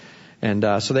 And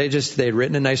so they'd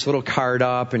written a nice little card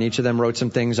up, and each of them wrote some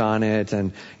things on it,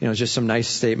 and just some nice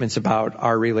statements about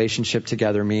our relationship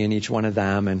together, me and each one of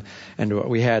them. And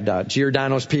we had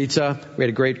Giordano's Pizza. We had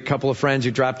a great couple of friends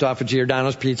who dropped off a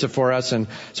Giordano's Pizza for us, and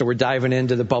so we're diving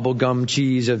into the bubblegum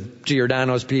cheese of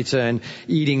Giordano's Pizza and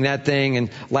eating that thing and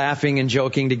laughing and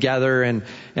joking together.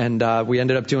 And we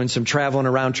ended up doing some traveling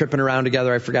around, tripping around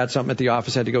together. I forgot something at the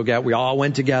office, had to go get. We all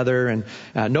went together, and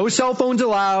no cell phones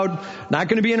allowed. Not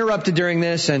going to be interrupted during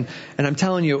this, and I'm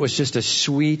telling you, it was just a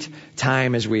sweet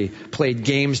time as we played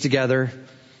games together.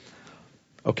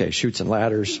 Okay, Chutes and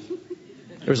Ladders.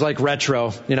 It was like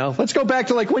retro, Let's go back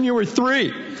to like when you were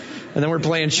 3. And then we're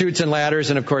playing Chutes and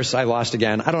Ladders, and of course I lost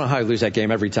again. I don't know how I lose that game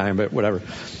every time, but whatever.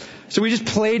 So we just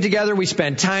played together, we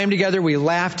spent time together, we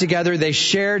laughed together, they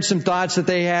shared some thoughts that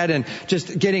they had, and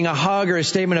just getting a hug or a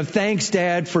statement of thanks,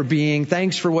 Dad,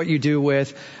 thanks for what you do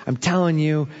with. I'm telling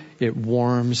you, it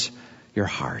warms your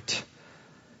heart.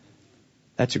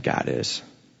 That's who God is.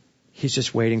 He's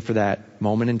just waiting for that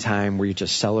moment in time where you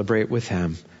just celebrate with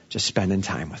him, just spending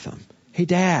time with him. Hey,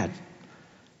 Dad,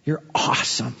 you're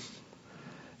awesome.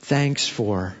 Thanks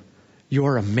for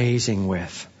your amazing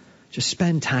with. Just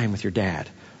spend time with your dad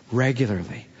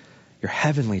regularly, your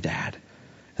heavenly dad,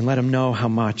 and let him know how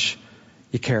much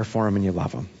you care for him and you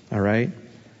love him. All right?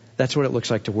 That's what it looks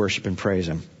like to worship and praise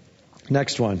him.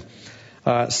 Next one.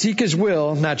 Seek his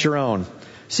will, not your own.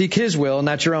 Seek his will,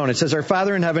 not your own. It says, our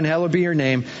Father in heaven, hallowed be your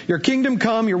name. Your kingdom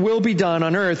come, your will be done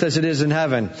on earth as it is in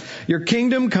heaven. Your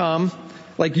kingdom come,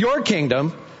 like your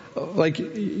kingdom, like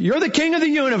you're the king of the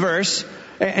universe,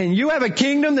 and you have a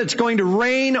kingdom that's going to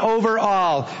reign over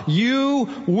all.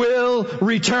 You will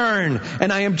return.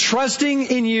 And I am trusting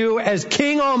in you as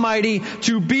King Almighty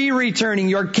to be returning.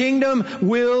 Your kingdom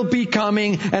will be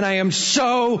coming, and I am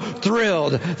so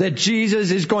thrilled that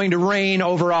Jesus is going to reign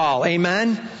over all.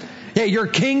 Amen? Yeah, your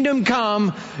kingdom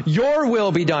come, your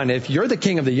will be done. If you're the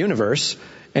king of the universe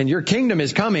and your kingdom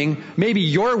is coming, maybe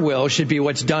your will should be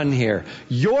what's done here.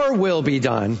 Your will be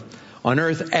done on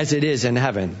earth as it is in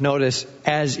heaven. Notice,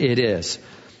 as it is.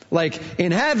 Like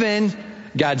in heaven,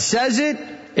 God says it,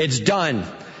 it's done.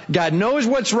 God knows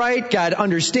what's right. God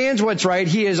understands what's right.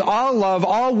 He is all love,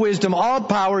 all wisdom, all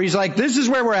power. He's like, this is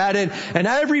where we're headed. And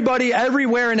everybody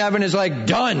everywhere in heaven is like,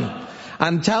 done.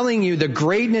 I'm telling you, the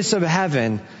greatness of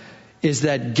heaven is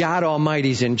that God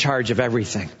Almighty's in charge of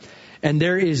everything. And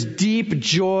there is deep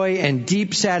joy and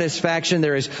deep satisfaction.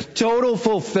 There is total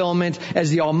fulfillment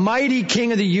as the Almighty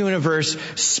King of the universe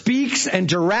speaks and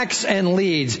directs and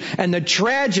leads. And the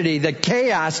tragedy, the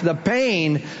chaos, the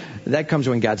pain, that comes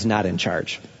when God's not in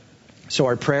charge. So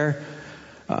our prayer,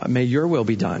 may your will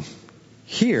be done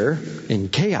here in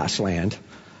chaos land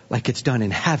like it's done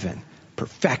in heaven.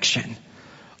 Perfection.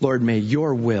 Lord, may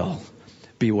your will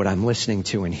be what I'm listening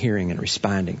to and hearing and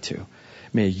responding to.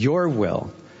 May your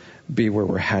will be where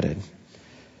we're headed.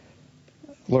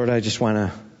 Lord, I just want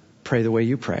to pray the way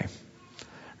you pray.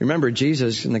 Remember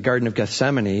Jesus in the Garden of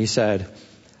Gethsemane, he said,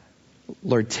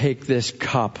 Lord, take this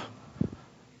cup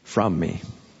from me.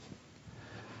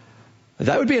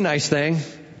 That would be a nice thing.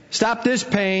 Stop this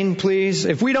pain, please.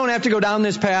 If we don't have to go down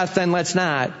this path, then let's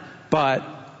not. But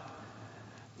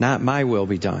not my will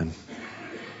be done.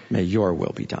 may your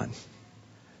will be done.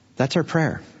 That's our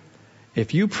prayer.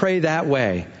 If you pray that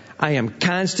way, I am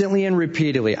constantly and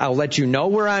repeatedly, I'll let you know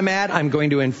where I'm at. I'm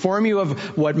going to inform you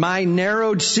of what my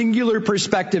narrowed, singular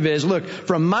perspective is. Look,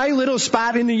 from my little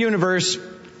spot in the universe,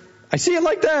 I see it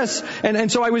like this.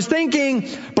 And so I was thinking,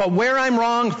 but where I'm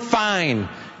wrong, fine.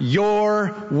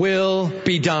 Your will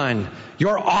be done.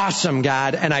 You're awesome,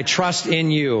 God, and I trust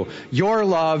in you. Your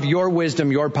love, your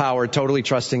wisdom, your power, totally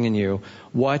trusting in you.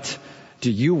 What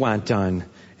do you want done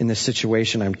in this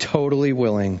situation? I'm totally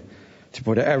willing to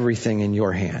put everything in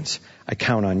your hands. I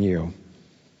count on you.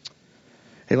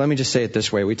 Hey, let me just say it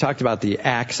this way. We talked about the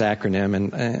ACTS acronym,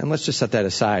 and let's just set that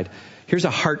aside. Here's a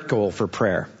heart goal for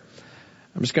prayer.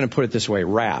 I'm just going to put it this way.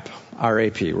 RAP.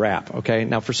 R-A-P. RAP. Okay?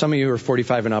 Now, for some of you who are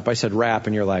 45 and up, I said RAP,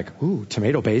 and you're like, ooh,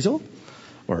 tomato basil?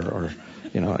 Or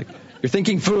like, you're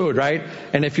thinking food, right?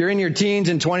 And if you're in your teens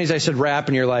and 20s, I said rap,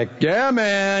 and you're like, yeah,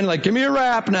 man, like, give me a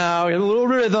rap now. A little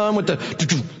rhythm with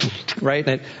the,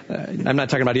 right? I'm not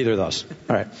talking about either of those.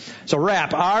 All right. So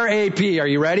rap, R-A-P. Are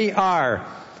you ready? R,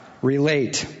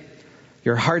 relate.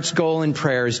 Your heart's goal in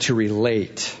prayer is to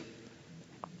relate.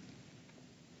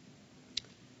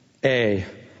 A,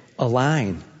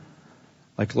 align.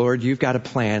 Like, Lord, you've got a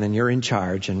plan and you're in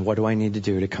charge, and what do I need to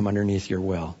do to come underneath your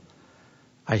will?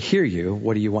 I hear you.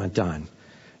 What do you want done?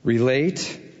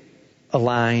 Relate,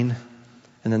 align,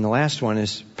 and then the last one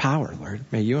is power, Lord.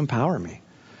 May you empower me.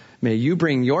 May you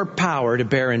bring your power to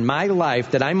bear in my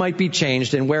life that I might be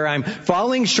changed, and where I'm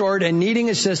falling short and needing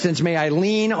assistance, may I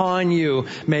lean on you.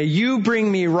 May you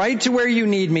bring me right to where you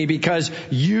need me, because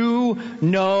you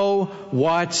know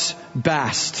what's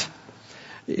best.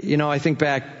 You know, I think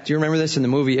back, do you remember this in the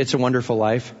movie It's a Wonderful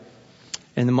Life?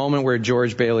 In the moment where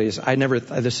George Bailey is,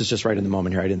 this is just right in the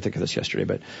moment here. I didn't think of this yesterday,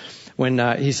 but when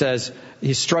he says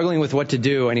he's struggling with what to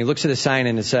do, and he looks at a sign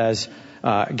and it says,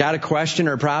 got a question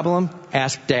or a problem?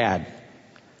 Ask Dad.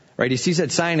 Right? He sees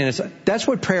that sign, and that's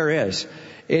what prayer is.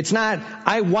 It's not,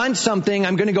 I want something,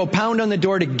 I'm going to go pound on the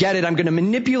door to get it, I'm going to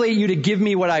manipulate you to give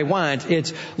me what I want.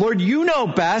 It's, Lord, you know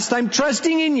best, I'm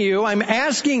trusting in you, I'm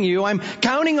asking you, I'm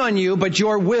counting on you, but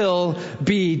your will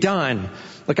be done.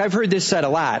 Look, I've heard this said a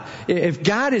lot. If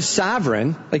God is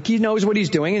sovereign, like he knows what he's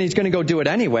doing and he's going to go do it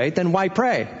anyway, then why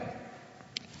pray?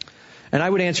 And I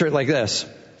would answer it like this.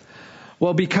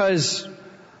 Well, because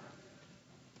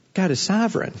God is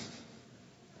sovereign.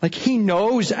 Like, he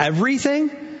knows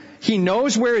everything. He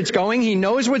knows where it's going. He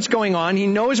knows what's going on. He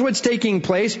knows what's taking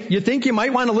place. You think you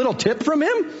might want a little tip from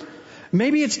him?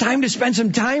 Maybe it's time to spend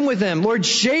some time with him. Lord,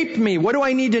 shape me. What do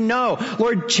I need to know?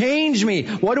 Lord, change me.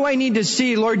 What do I need to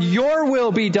see? Lord, your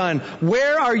will be done.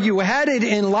 Where are you headed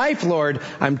in life, Lord?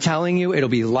 I'm telling you, it'll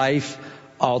be life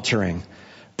altering.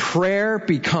 Prayer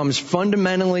becomes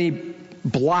fundamentally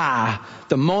blah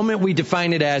the moment we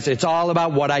define it as it's all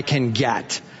about what I can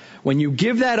get. When you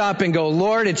give that up and go,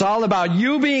 Lord, it's all about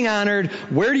you being honored.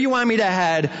 Where do you want me to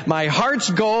head? My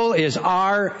heart's goal is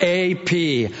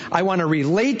R-A-P. I want to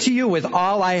relate to you with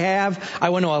all I have. I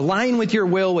want to align with your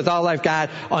will with all I've got.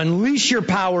 Unleash your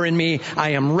power in me.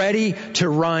 I am ready to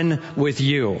run with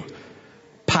you.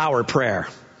 Power prayer.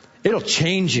 It'll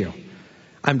change you.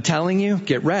 I'm telling you,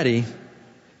 get ready.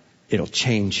 It'll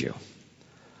change you.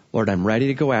 Lord, I'm ready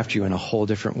to go after you in a whole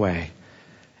different way.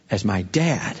 As my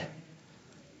dad,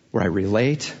 where I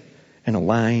relate and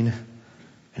align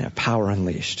and have power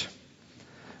unleashed.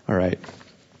 All right.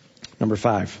 Number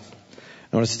 5.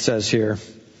 Notice it says here,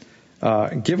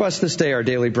 give us this day our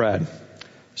daily bread.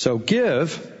 So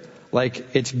give,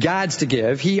 like it's God's to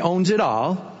give. He owns it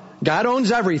all. God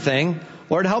owns everything.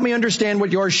 Lord, help me understand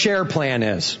what your share plan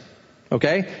is.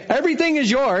 Okay? Everything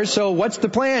is yours, so what's the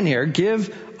plan here?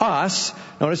 Give us.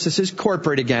 Notice this is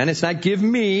corporate again. It's not give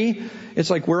me. It's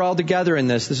like we're all together in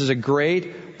this. This is a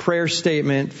great prayer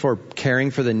statement for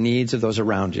caring for the needs of those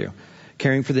around you.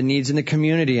 Caring for the needs in the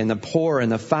community and the poor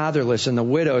and the fatherless and the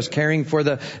widows. Caring for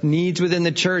the needs within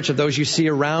the church of those you see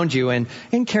around you, and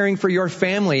caring for your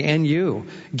family and you.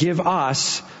 Give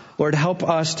us. Lord, help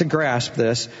us to grasp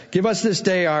this. Give us this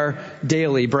day our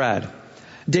daily bread.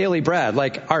 Daily bread,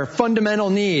 like our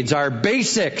fundamental needs, our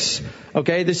basics.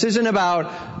 Okay, this isn't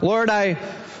about, Lord, I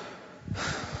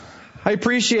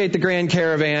appreciate the Grand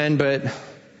Caravan, but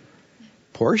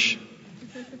Porsche?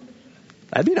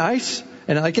 That'd be nice.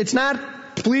 And like, it's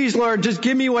not, please, Lord, just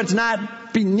give me what's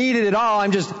not be needed at all.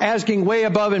 I'm just asking way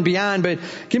above and beyond, but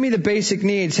give me the basic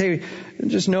needs. Hey,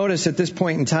 just notice at this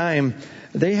point in time,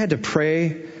 they had to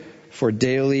pray for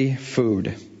daily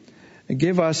food.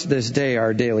 Give us this day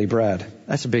our daily bread.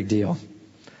 That's a big deal.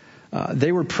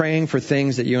 They were praying for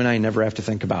things that you and I never have to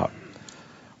think about.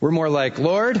 We're more like,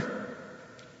 Lord,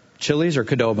 Chili's or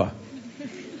Qdoba?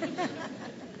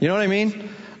 You know what I mean?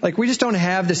 Like, we just don't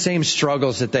have the same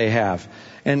struggles that they have.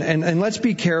 And let's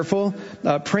be careful.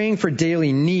 Praying for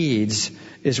daily needs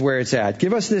is where it's at.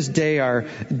 Give us this day our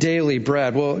daily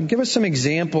bread. Well, give us some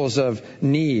examples of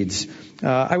needs.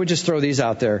 I would just throw these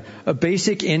out there. A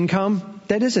basic income,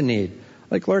 that is a need.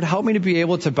 Like, Lord, help me to be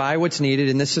able to buy what's needed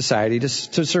in this society to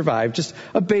survive. Just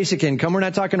a basic income. We're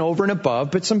not talking over and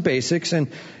above, but some basics and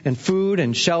food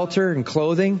and shelter and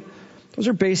clothing. Those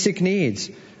are basic needs.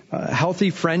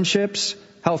 Healthy friendships.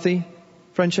 Not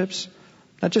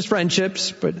just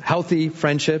friendships, but healthy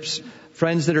friendships.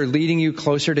 Friends that are leading you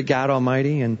closer to God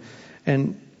Almighty, and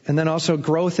then also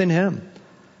growth in Him.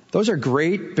 Those are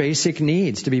great basic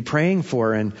needs to be praying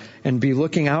for and be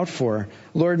looking out for.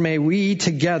 Lord, may we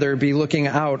together be looking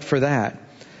out for that.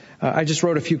 I just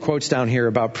wrote a few quotes down here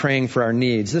about praying for our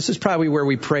needs. This is probably where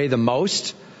we pray the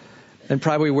most, and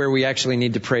probably where we actually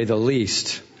need to pray the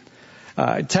least.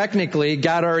 Technically,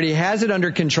 God already has it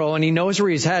under control, and He knows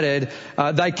where He's headed.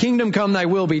 Thy kingdom come, thy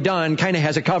will be done, kind of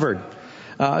has it covered.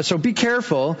 So be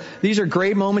careful. These are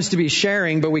great moments to be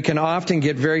sharing, but we can often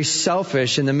get very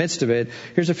selfish in the midst of it.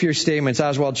 Here's a few statements.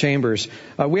 Oswald Chambers.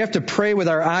 We have to pray with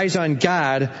our eyes on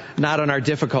God, not on our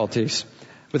difficulties.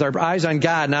 With our eyes on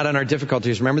God, not on our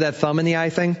difficulties. Remember that thumb in the eye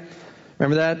thing?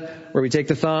 Remember that? Where we take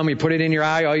the thumb, we put it in your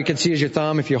eye, all you can see is your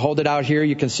thumb. If you hold it out here,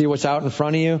 you can see what's out in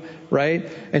front of you,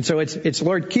 right? And so it's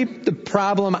Lord, keep the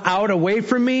problem out away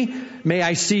from me. May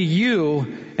I see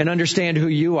you and understand who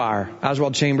you are.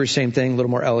 Oswald Chambers, same thing, a little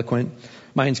more eloquent.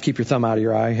 Mine's keep your thumb out of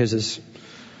your eye. His is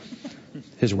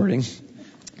his wording.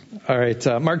 All right,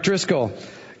 Mark Driscoll.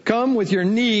 Come with your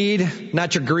need,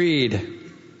 not your greed.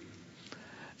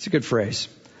 It's a good phrase.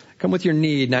 Come with your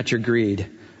need, not your greed.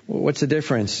 Well, what's the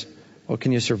difference? Well,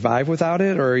 can you survive without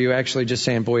it? Or are you actually just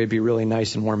saying, boy, it'd be really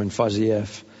nice and warm and fuzzy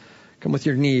if? Come with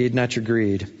your need, not your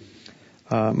greed.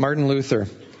 Martin Luther.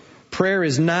 Prayer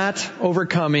is not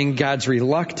overcoming God's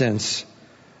reluctance,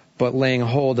 but laying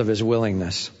hold of His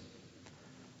willingness.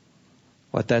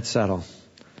 Let that settle.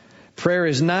 Prayer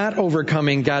is not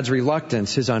overcoming God's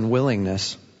reluctance, His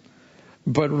unwillingness,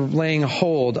 but laying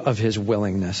hold of His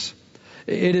willingness.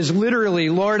 It is literally,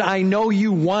 Lord, I know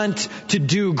you want to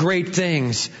do great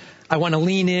things. I want to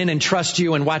lean in and trust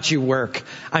you and watch you work.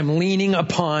 I'm leaning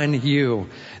upon you.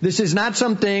 This is not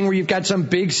something where you've got some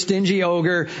big stingy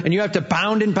ogre and you have to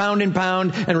pound and pound and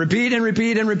pound and repeat and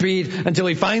repeat and repeat until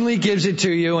He finally gives it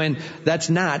to you. And that's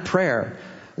not prayer.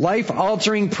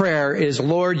 Life-altering prayer is,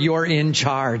 Lord, you're in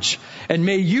charge. And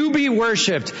may you be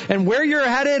worshipped. And where you're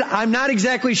headed, I'm not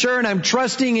exactly sure, and I'm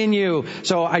trusting in you.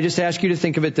 So I just ask you to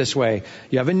think of it this way.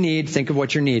 You have a need, think of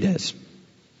what your need is.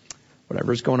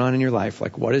 Whatever's going on in your life,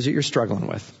 like what is it you're struggling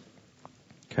with?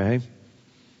 Okay?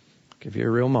 Give you a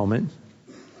real moment.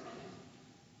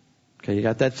 Okay, you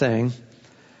got that thing.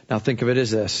 Now think of it as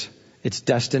this. It's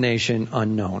destination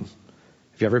unknown.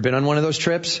 Have you ever been on one of those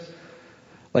trips?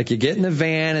 Like you get in the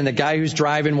van and the guy who's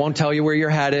driving won't tell you where you're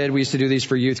headed. We used to do these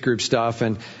for youth group stuff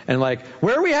and like,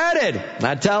 where are we headed?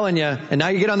 Not telling you. And now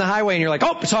you get on the highway and you're like,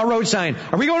 oh, I saw a road sign.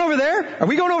 Are we going over there? Are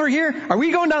we going over here? Are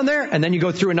we going down there? And then you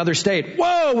go through another state.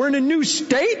 Whoa, we're in a new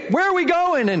state? Where are we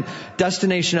going? And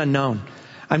destination unknown.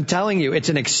 I'm telling you, it's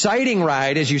an exciting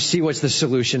ride as you see what the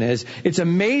solution is. It's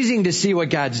amazing to see what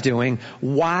God's doing.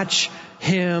 Watch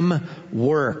Him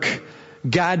work.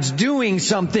 God's doing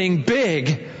something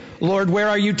big. Lord, where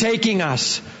are you taking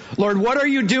us? Lord, what are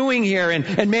you doing here?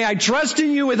 And may I trust in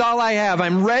you with all I have.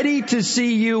 I'm ready to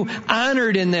see you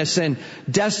honored in this and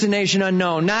destination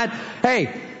unknown. Not,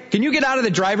 hey, can you get out of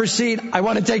the driver's seat? I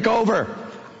want to take over.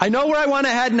 I know where I want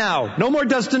to head now. No more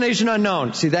destination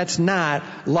unknown. See, that's not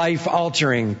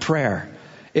life-altering prayer.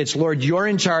 It's, Lord, you're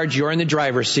in charge. You're in the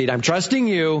driver's seat. I'm trusting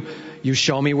you. You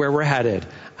show me where we're headed.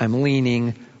 I'm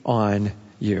leaning on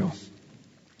you.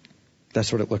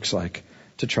 That's what it looks like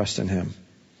to trust in Him.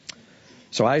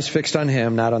 So eyes fixed on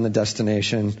Him, not on the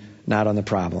destination, not on the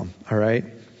problem. All right?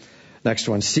 Next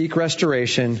one. Seek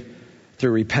restoration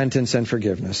through repentance and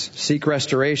forgiveness. Seek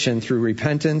restoration through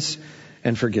repentance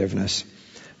and forgiveness.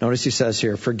 Notice he says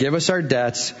here, forgive us our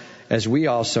debts as we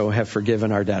also have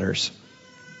forgiven our debtors.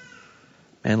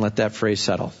 And let that phrase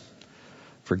settle.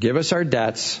 Forgive us our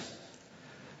debts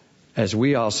as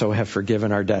we also have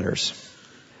forgiven our debtors.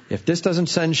 If this doesn't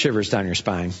send shivers down your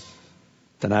spine,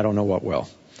 then I don't know what will.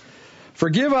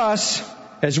 Forgive us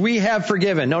as we have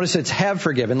forgiven. Notice it's have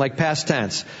forgiven, like past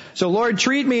tense. So Lord,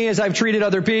 treat me as I've treated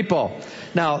other people.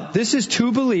 Now, this is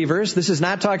two believers. This is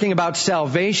not talking about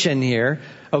salvation here,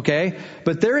 okay?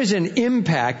 But there is an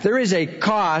impact, there is a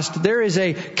cost, there is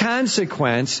a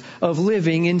consequence of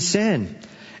living in sin.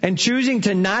 And choosing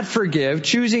to not forgive,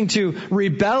 choosing to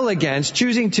rebel against,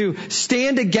 choosing to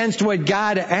stand against what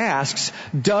God asks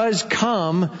does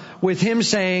come with Him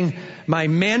saying, my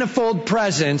manifold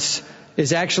presence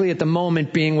is actually at the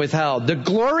moment being withheld. The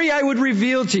glory I would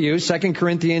reveal to you, 2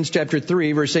 Corinthians chapter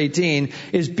 3, verse 18,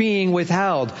 is being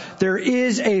withheld. There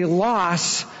is a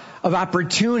loss of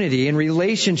opportunity and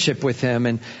relationship with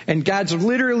Him. And God's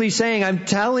literally saying, I'm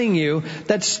telling you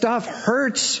that stuff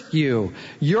hurts you.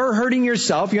 You're hurting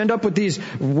yourself. You end up with these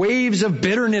waves of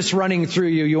bitterness running through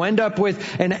you. You end up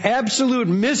with an absolute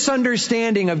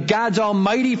misunderstanding of God's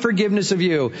almighty forgiveness of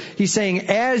you. He's saying,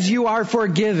 as you are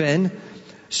forgiven,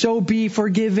 so be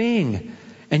forgiving.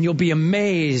 And you'll be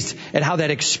amazed at how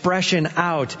that expression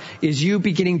out is you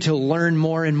beginning to learn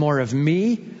more and more of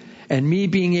me, and me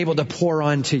being able to pour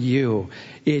onto you.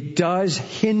 It does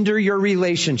hinder your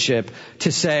relationship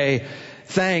to say,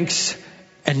 thanks,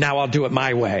 and now I'll do it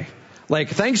my way. Like,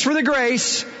 thanks for the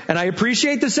grace, and I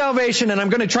appreciate the salvation, and I'm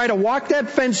going to try to walk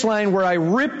that fence line where I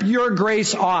rip your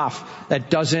grace off. That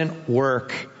doesn't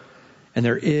work. And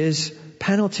there is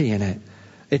penalty in it.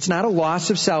 It's not a loss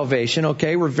of salvation,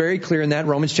 okay? We're very clear in that.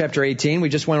 Romans chapter 18, we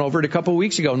just went over it a couple of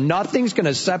weeks ago. Nothing's going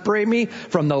to separate me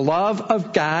from the love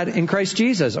of God in Christ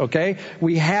Jesus, okay?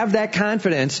 We have that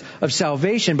confidence of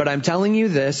salvation, but I'm telling you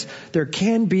this, there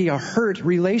can be a hurt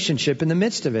relationship in the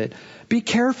midst of it. Be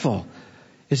careful.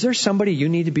 Is there somebody you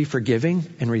need to be forgiving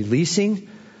and releasing?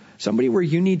 Somebody where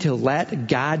you need to let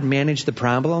God manage the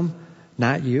problem,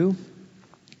 not you?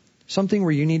 Something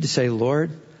where you need to say,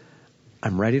 Lord,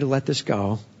 I'm ready to let this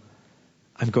go.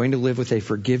 I'm going to live with a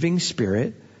forgiving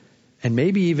spirit, and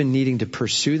maybe even needing to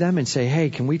pursue them and say,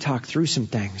 hey, can we talk through some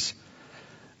things?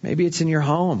 Maybe it's in your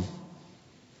home.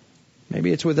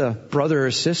 Maybe it's with a brother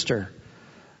or sister.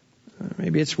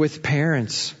 Maybe it's with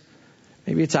parents.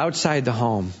 Maybe it's outside the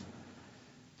home.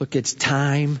 Look, it's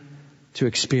time to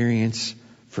experience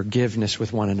forgiveness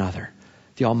with one another.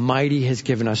 The Almighty has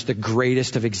given us the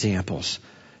greatest of examples.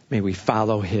 May we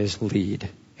follow His lead.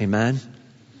 Amen?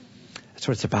 That's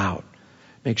what it's about.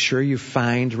 Make sure you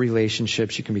find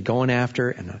relationships you can be going after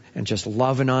and just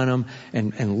loving on them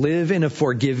and live in a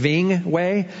forgiving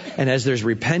way. And as there's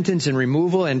repentance and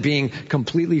removal and being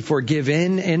completely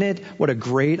forgiven in it, what a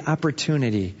great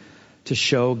opportunity to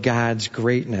show God's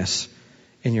greatness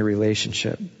in your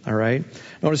relationship. All right?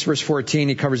 Notice verse 14,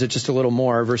 he covers it just a little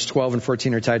more. Verse 12 and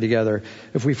 14 are tied together.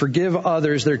 If we forgive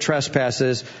others their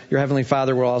trespasses, your heavenly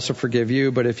Father will also forgive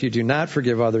you. But if you do not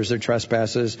forgive others their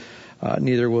trespasses,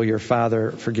 neither will your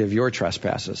Father forgive your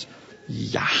trespasses.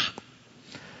 Yeah.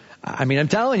 I mean, I'm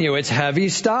telling you, it's heavy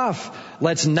stuff.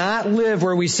 Let's not live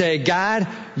where we say, God,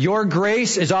 your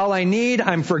grace is all I need.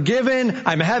 I'm forgiven.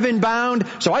 I'm heaven bound.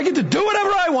 So I get to do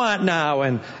whatever I want now.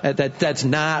 And that's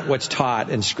not what's taught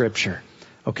in Scripture.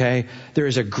 Okay? There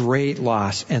is a great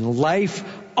loss. And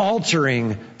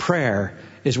life-altering prayer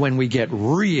is when we get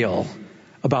real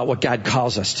about what God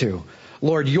calls us to.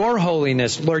 Lord, your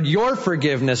holiness, Lord, your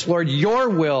forgiveness, Lord, your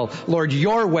will, Lord,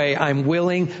 your way, I'm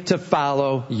willing to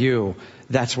follow you.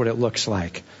 That's what it looks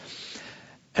like.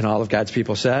 And all of God's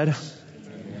people said,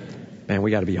 man, we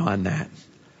got to be on that.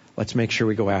 Let's make sure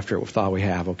we go after it with all we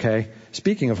have, okay?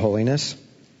 Speaking of holiness,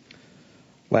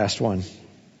 last one.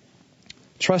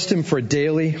 Trust Him for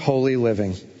daily holy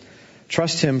living.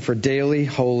 Trust Him for daily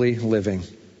holy living.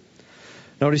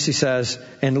 Notice he says,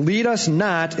 and lead us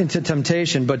not into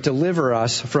temptation, but deliver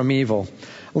us from evil.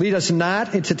 Lead us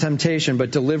not into temptation, but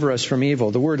deliver us from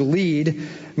evil. The word lead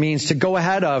means to go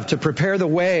ahead of, to prepare the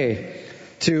way,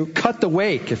 to cut the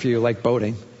wake, if you like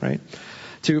boating, right?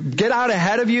 To get out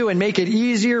ahead of you and make it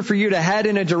easier for you to head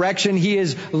in a direction. He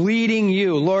is leading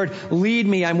you. Lord, lead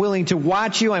me. I'm willing to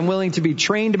watch you. I'm willing to be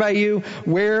trained by you.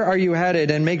 Where are you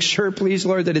headed? And make sure, please,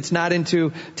 Lord, that it's not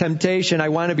into temptation. I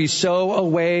want to be so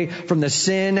away from the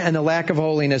sin and the lack of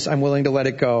holiness, I'm willing to let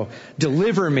it go.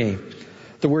 Deliver me.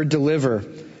 The word deliver,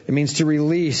 it means to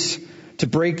release, to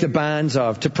break the bonds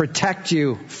of, to protect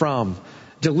you from.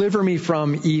 Deliver me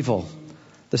from evil,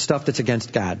 the stuff that's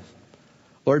against God.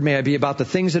 Lord, may I be about the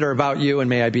things that are about you, and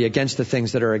may I be against the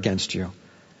things that are against you.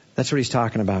 That's what he's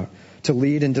talking about. To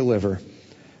lead and deliver.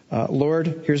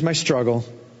 Lord, here's my struggle.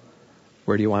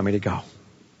 Where do you want me to go?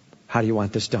 How do you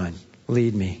want this done?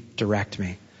 Lead me. Direct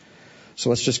me. So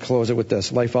let's just close it with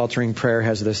this. Life-altering prayer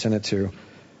has this in it too.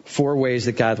 4 ways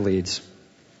that God leads.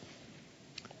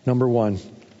 Number 1,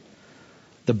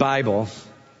 the Bible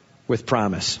with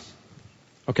promise.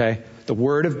 Okay? The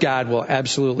Word of God will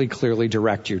absolutely clearly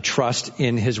direct you. Trust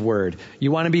in His Word. You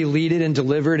want to be leaded and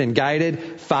delivered and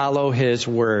guided? Follow His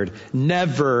Word.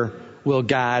 Never will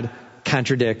God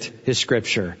contradict His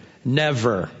Scripture.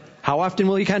 Never. How often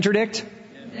will He contradict?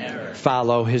 Never.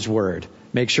 Follow His Word.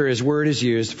 Make sure His Word is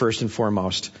used first and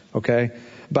foremost. Okay?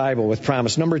 Bible with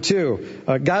promise. Number 2,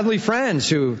 godly friends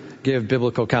who give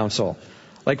biblical counsel.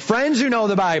 Like friends who know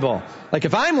the Bible. Like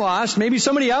if I'm lost, maybe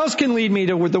somebody else can lead me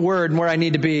to the Word and where I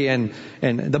need to be. And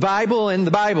the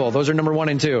Bible. Those are number 1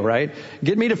 and 2, right?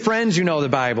 Get me to friends who know the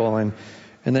Bible. And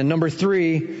then number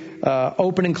 3,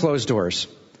 open and closed doors.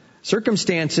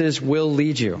 Circumstances will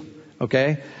lead you.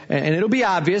 Okay? And it'll be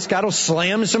obvious. God will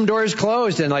slam some doors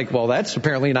closed and like, well, that's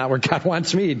apparently not where God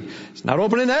wants me. It's not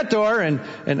opening that door. And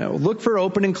look for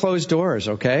open and closed doors.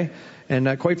 Okay?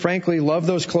 And quite frankly, love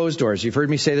those closed doors. You've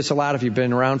heard me say this a lot if you've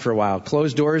been around for a while.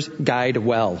 Closed doors guide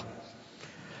well.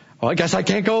 Well, I guess I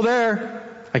can't go there.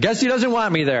 I guess He doesn't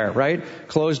want me there, right?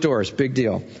 Closed doors, big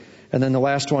deal. And then the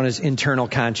last one is internal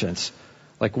conscience.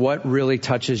 Like what really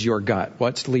touches your gut?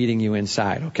 What's leading you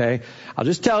inside, okay? I'll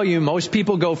just tell you, most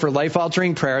people go for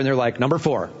life-altering prayer and they're like, number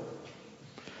 4.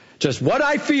 Just what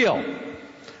I feel.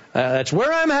 That's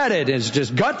where I'm headed, is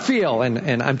just gut feel.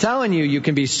 And I'm telling you, you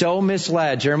can be so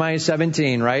misled. Jeremiah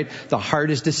 17, right? The heart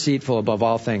is deceitful above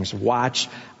all things. Watch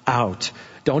out.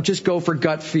 Don't just go for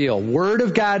gut feel. Word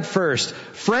of God first.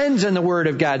 Friends in the Word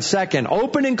of God second.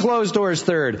 Open and closed doors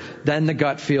third. Then the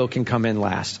gut feel can come in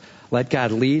last. Let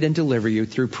God lead and deliver you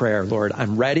through prayer. Lord,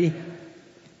 I'm ready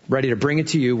to bring it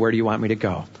to you. Where do you want me to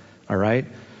go? All right?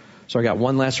 So I got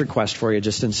one last request for you,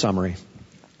 just in summary.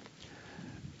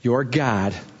 Your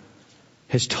God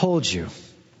has told you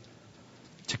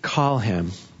to call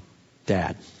Him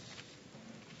Dad.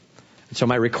 And so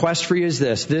my request for you is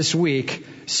this week,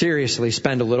 seriously,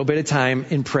 spend a little bit of time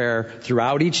in prayer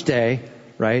throughout each day,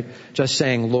 right? Just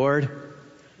saying, Lord,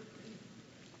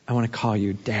 I want to call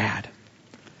you Dad.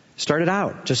 Start it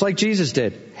out, just like Jesus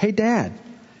did. Hey, Dad.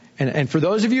 And for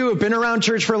those of you who have been around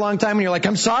church for a long time and you're like,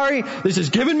 I'm sorry, this is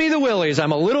giving me the willies.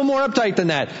 I'm a little more uptight than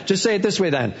that. Just say it this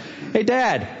way then. Hey,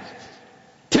 Dad.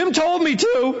 Tim told me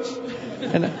to.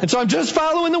 And so I'm just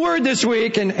following the Word this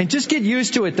week and just get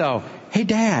used to it though. Hey,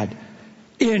 Dad.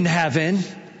 In heaven.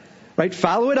 Right?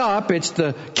 Follow it up. It's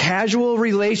the casual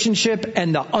relationship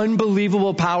and the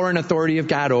unbelievable power and authority of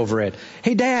God over it.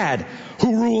 Hey, Dad,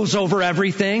 who rules over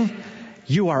everything.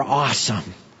 You are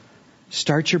awesome.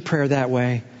 Start your prayer that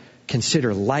way.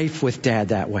 Consider life with Dad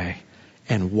that way.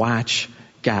 And watch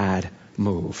God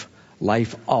move.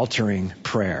 Life-altering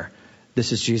prayer.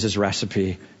 This is Jesus'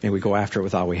 recipe. May we go after it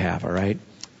with all we have, all right?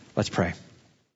 Let's pray.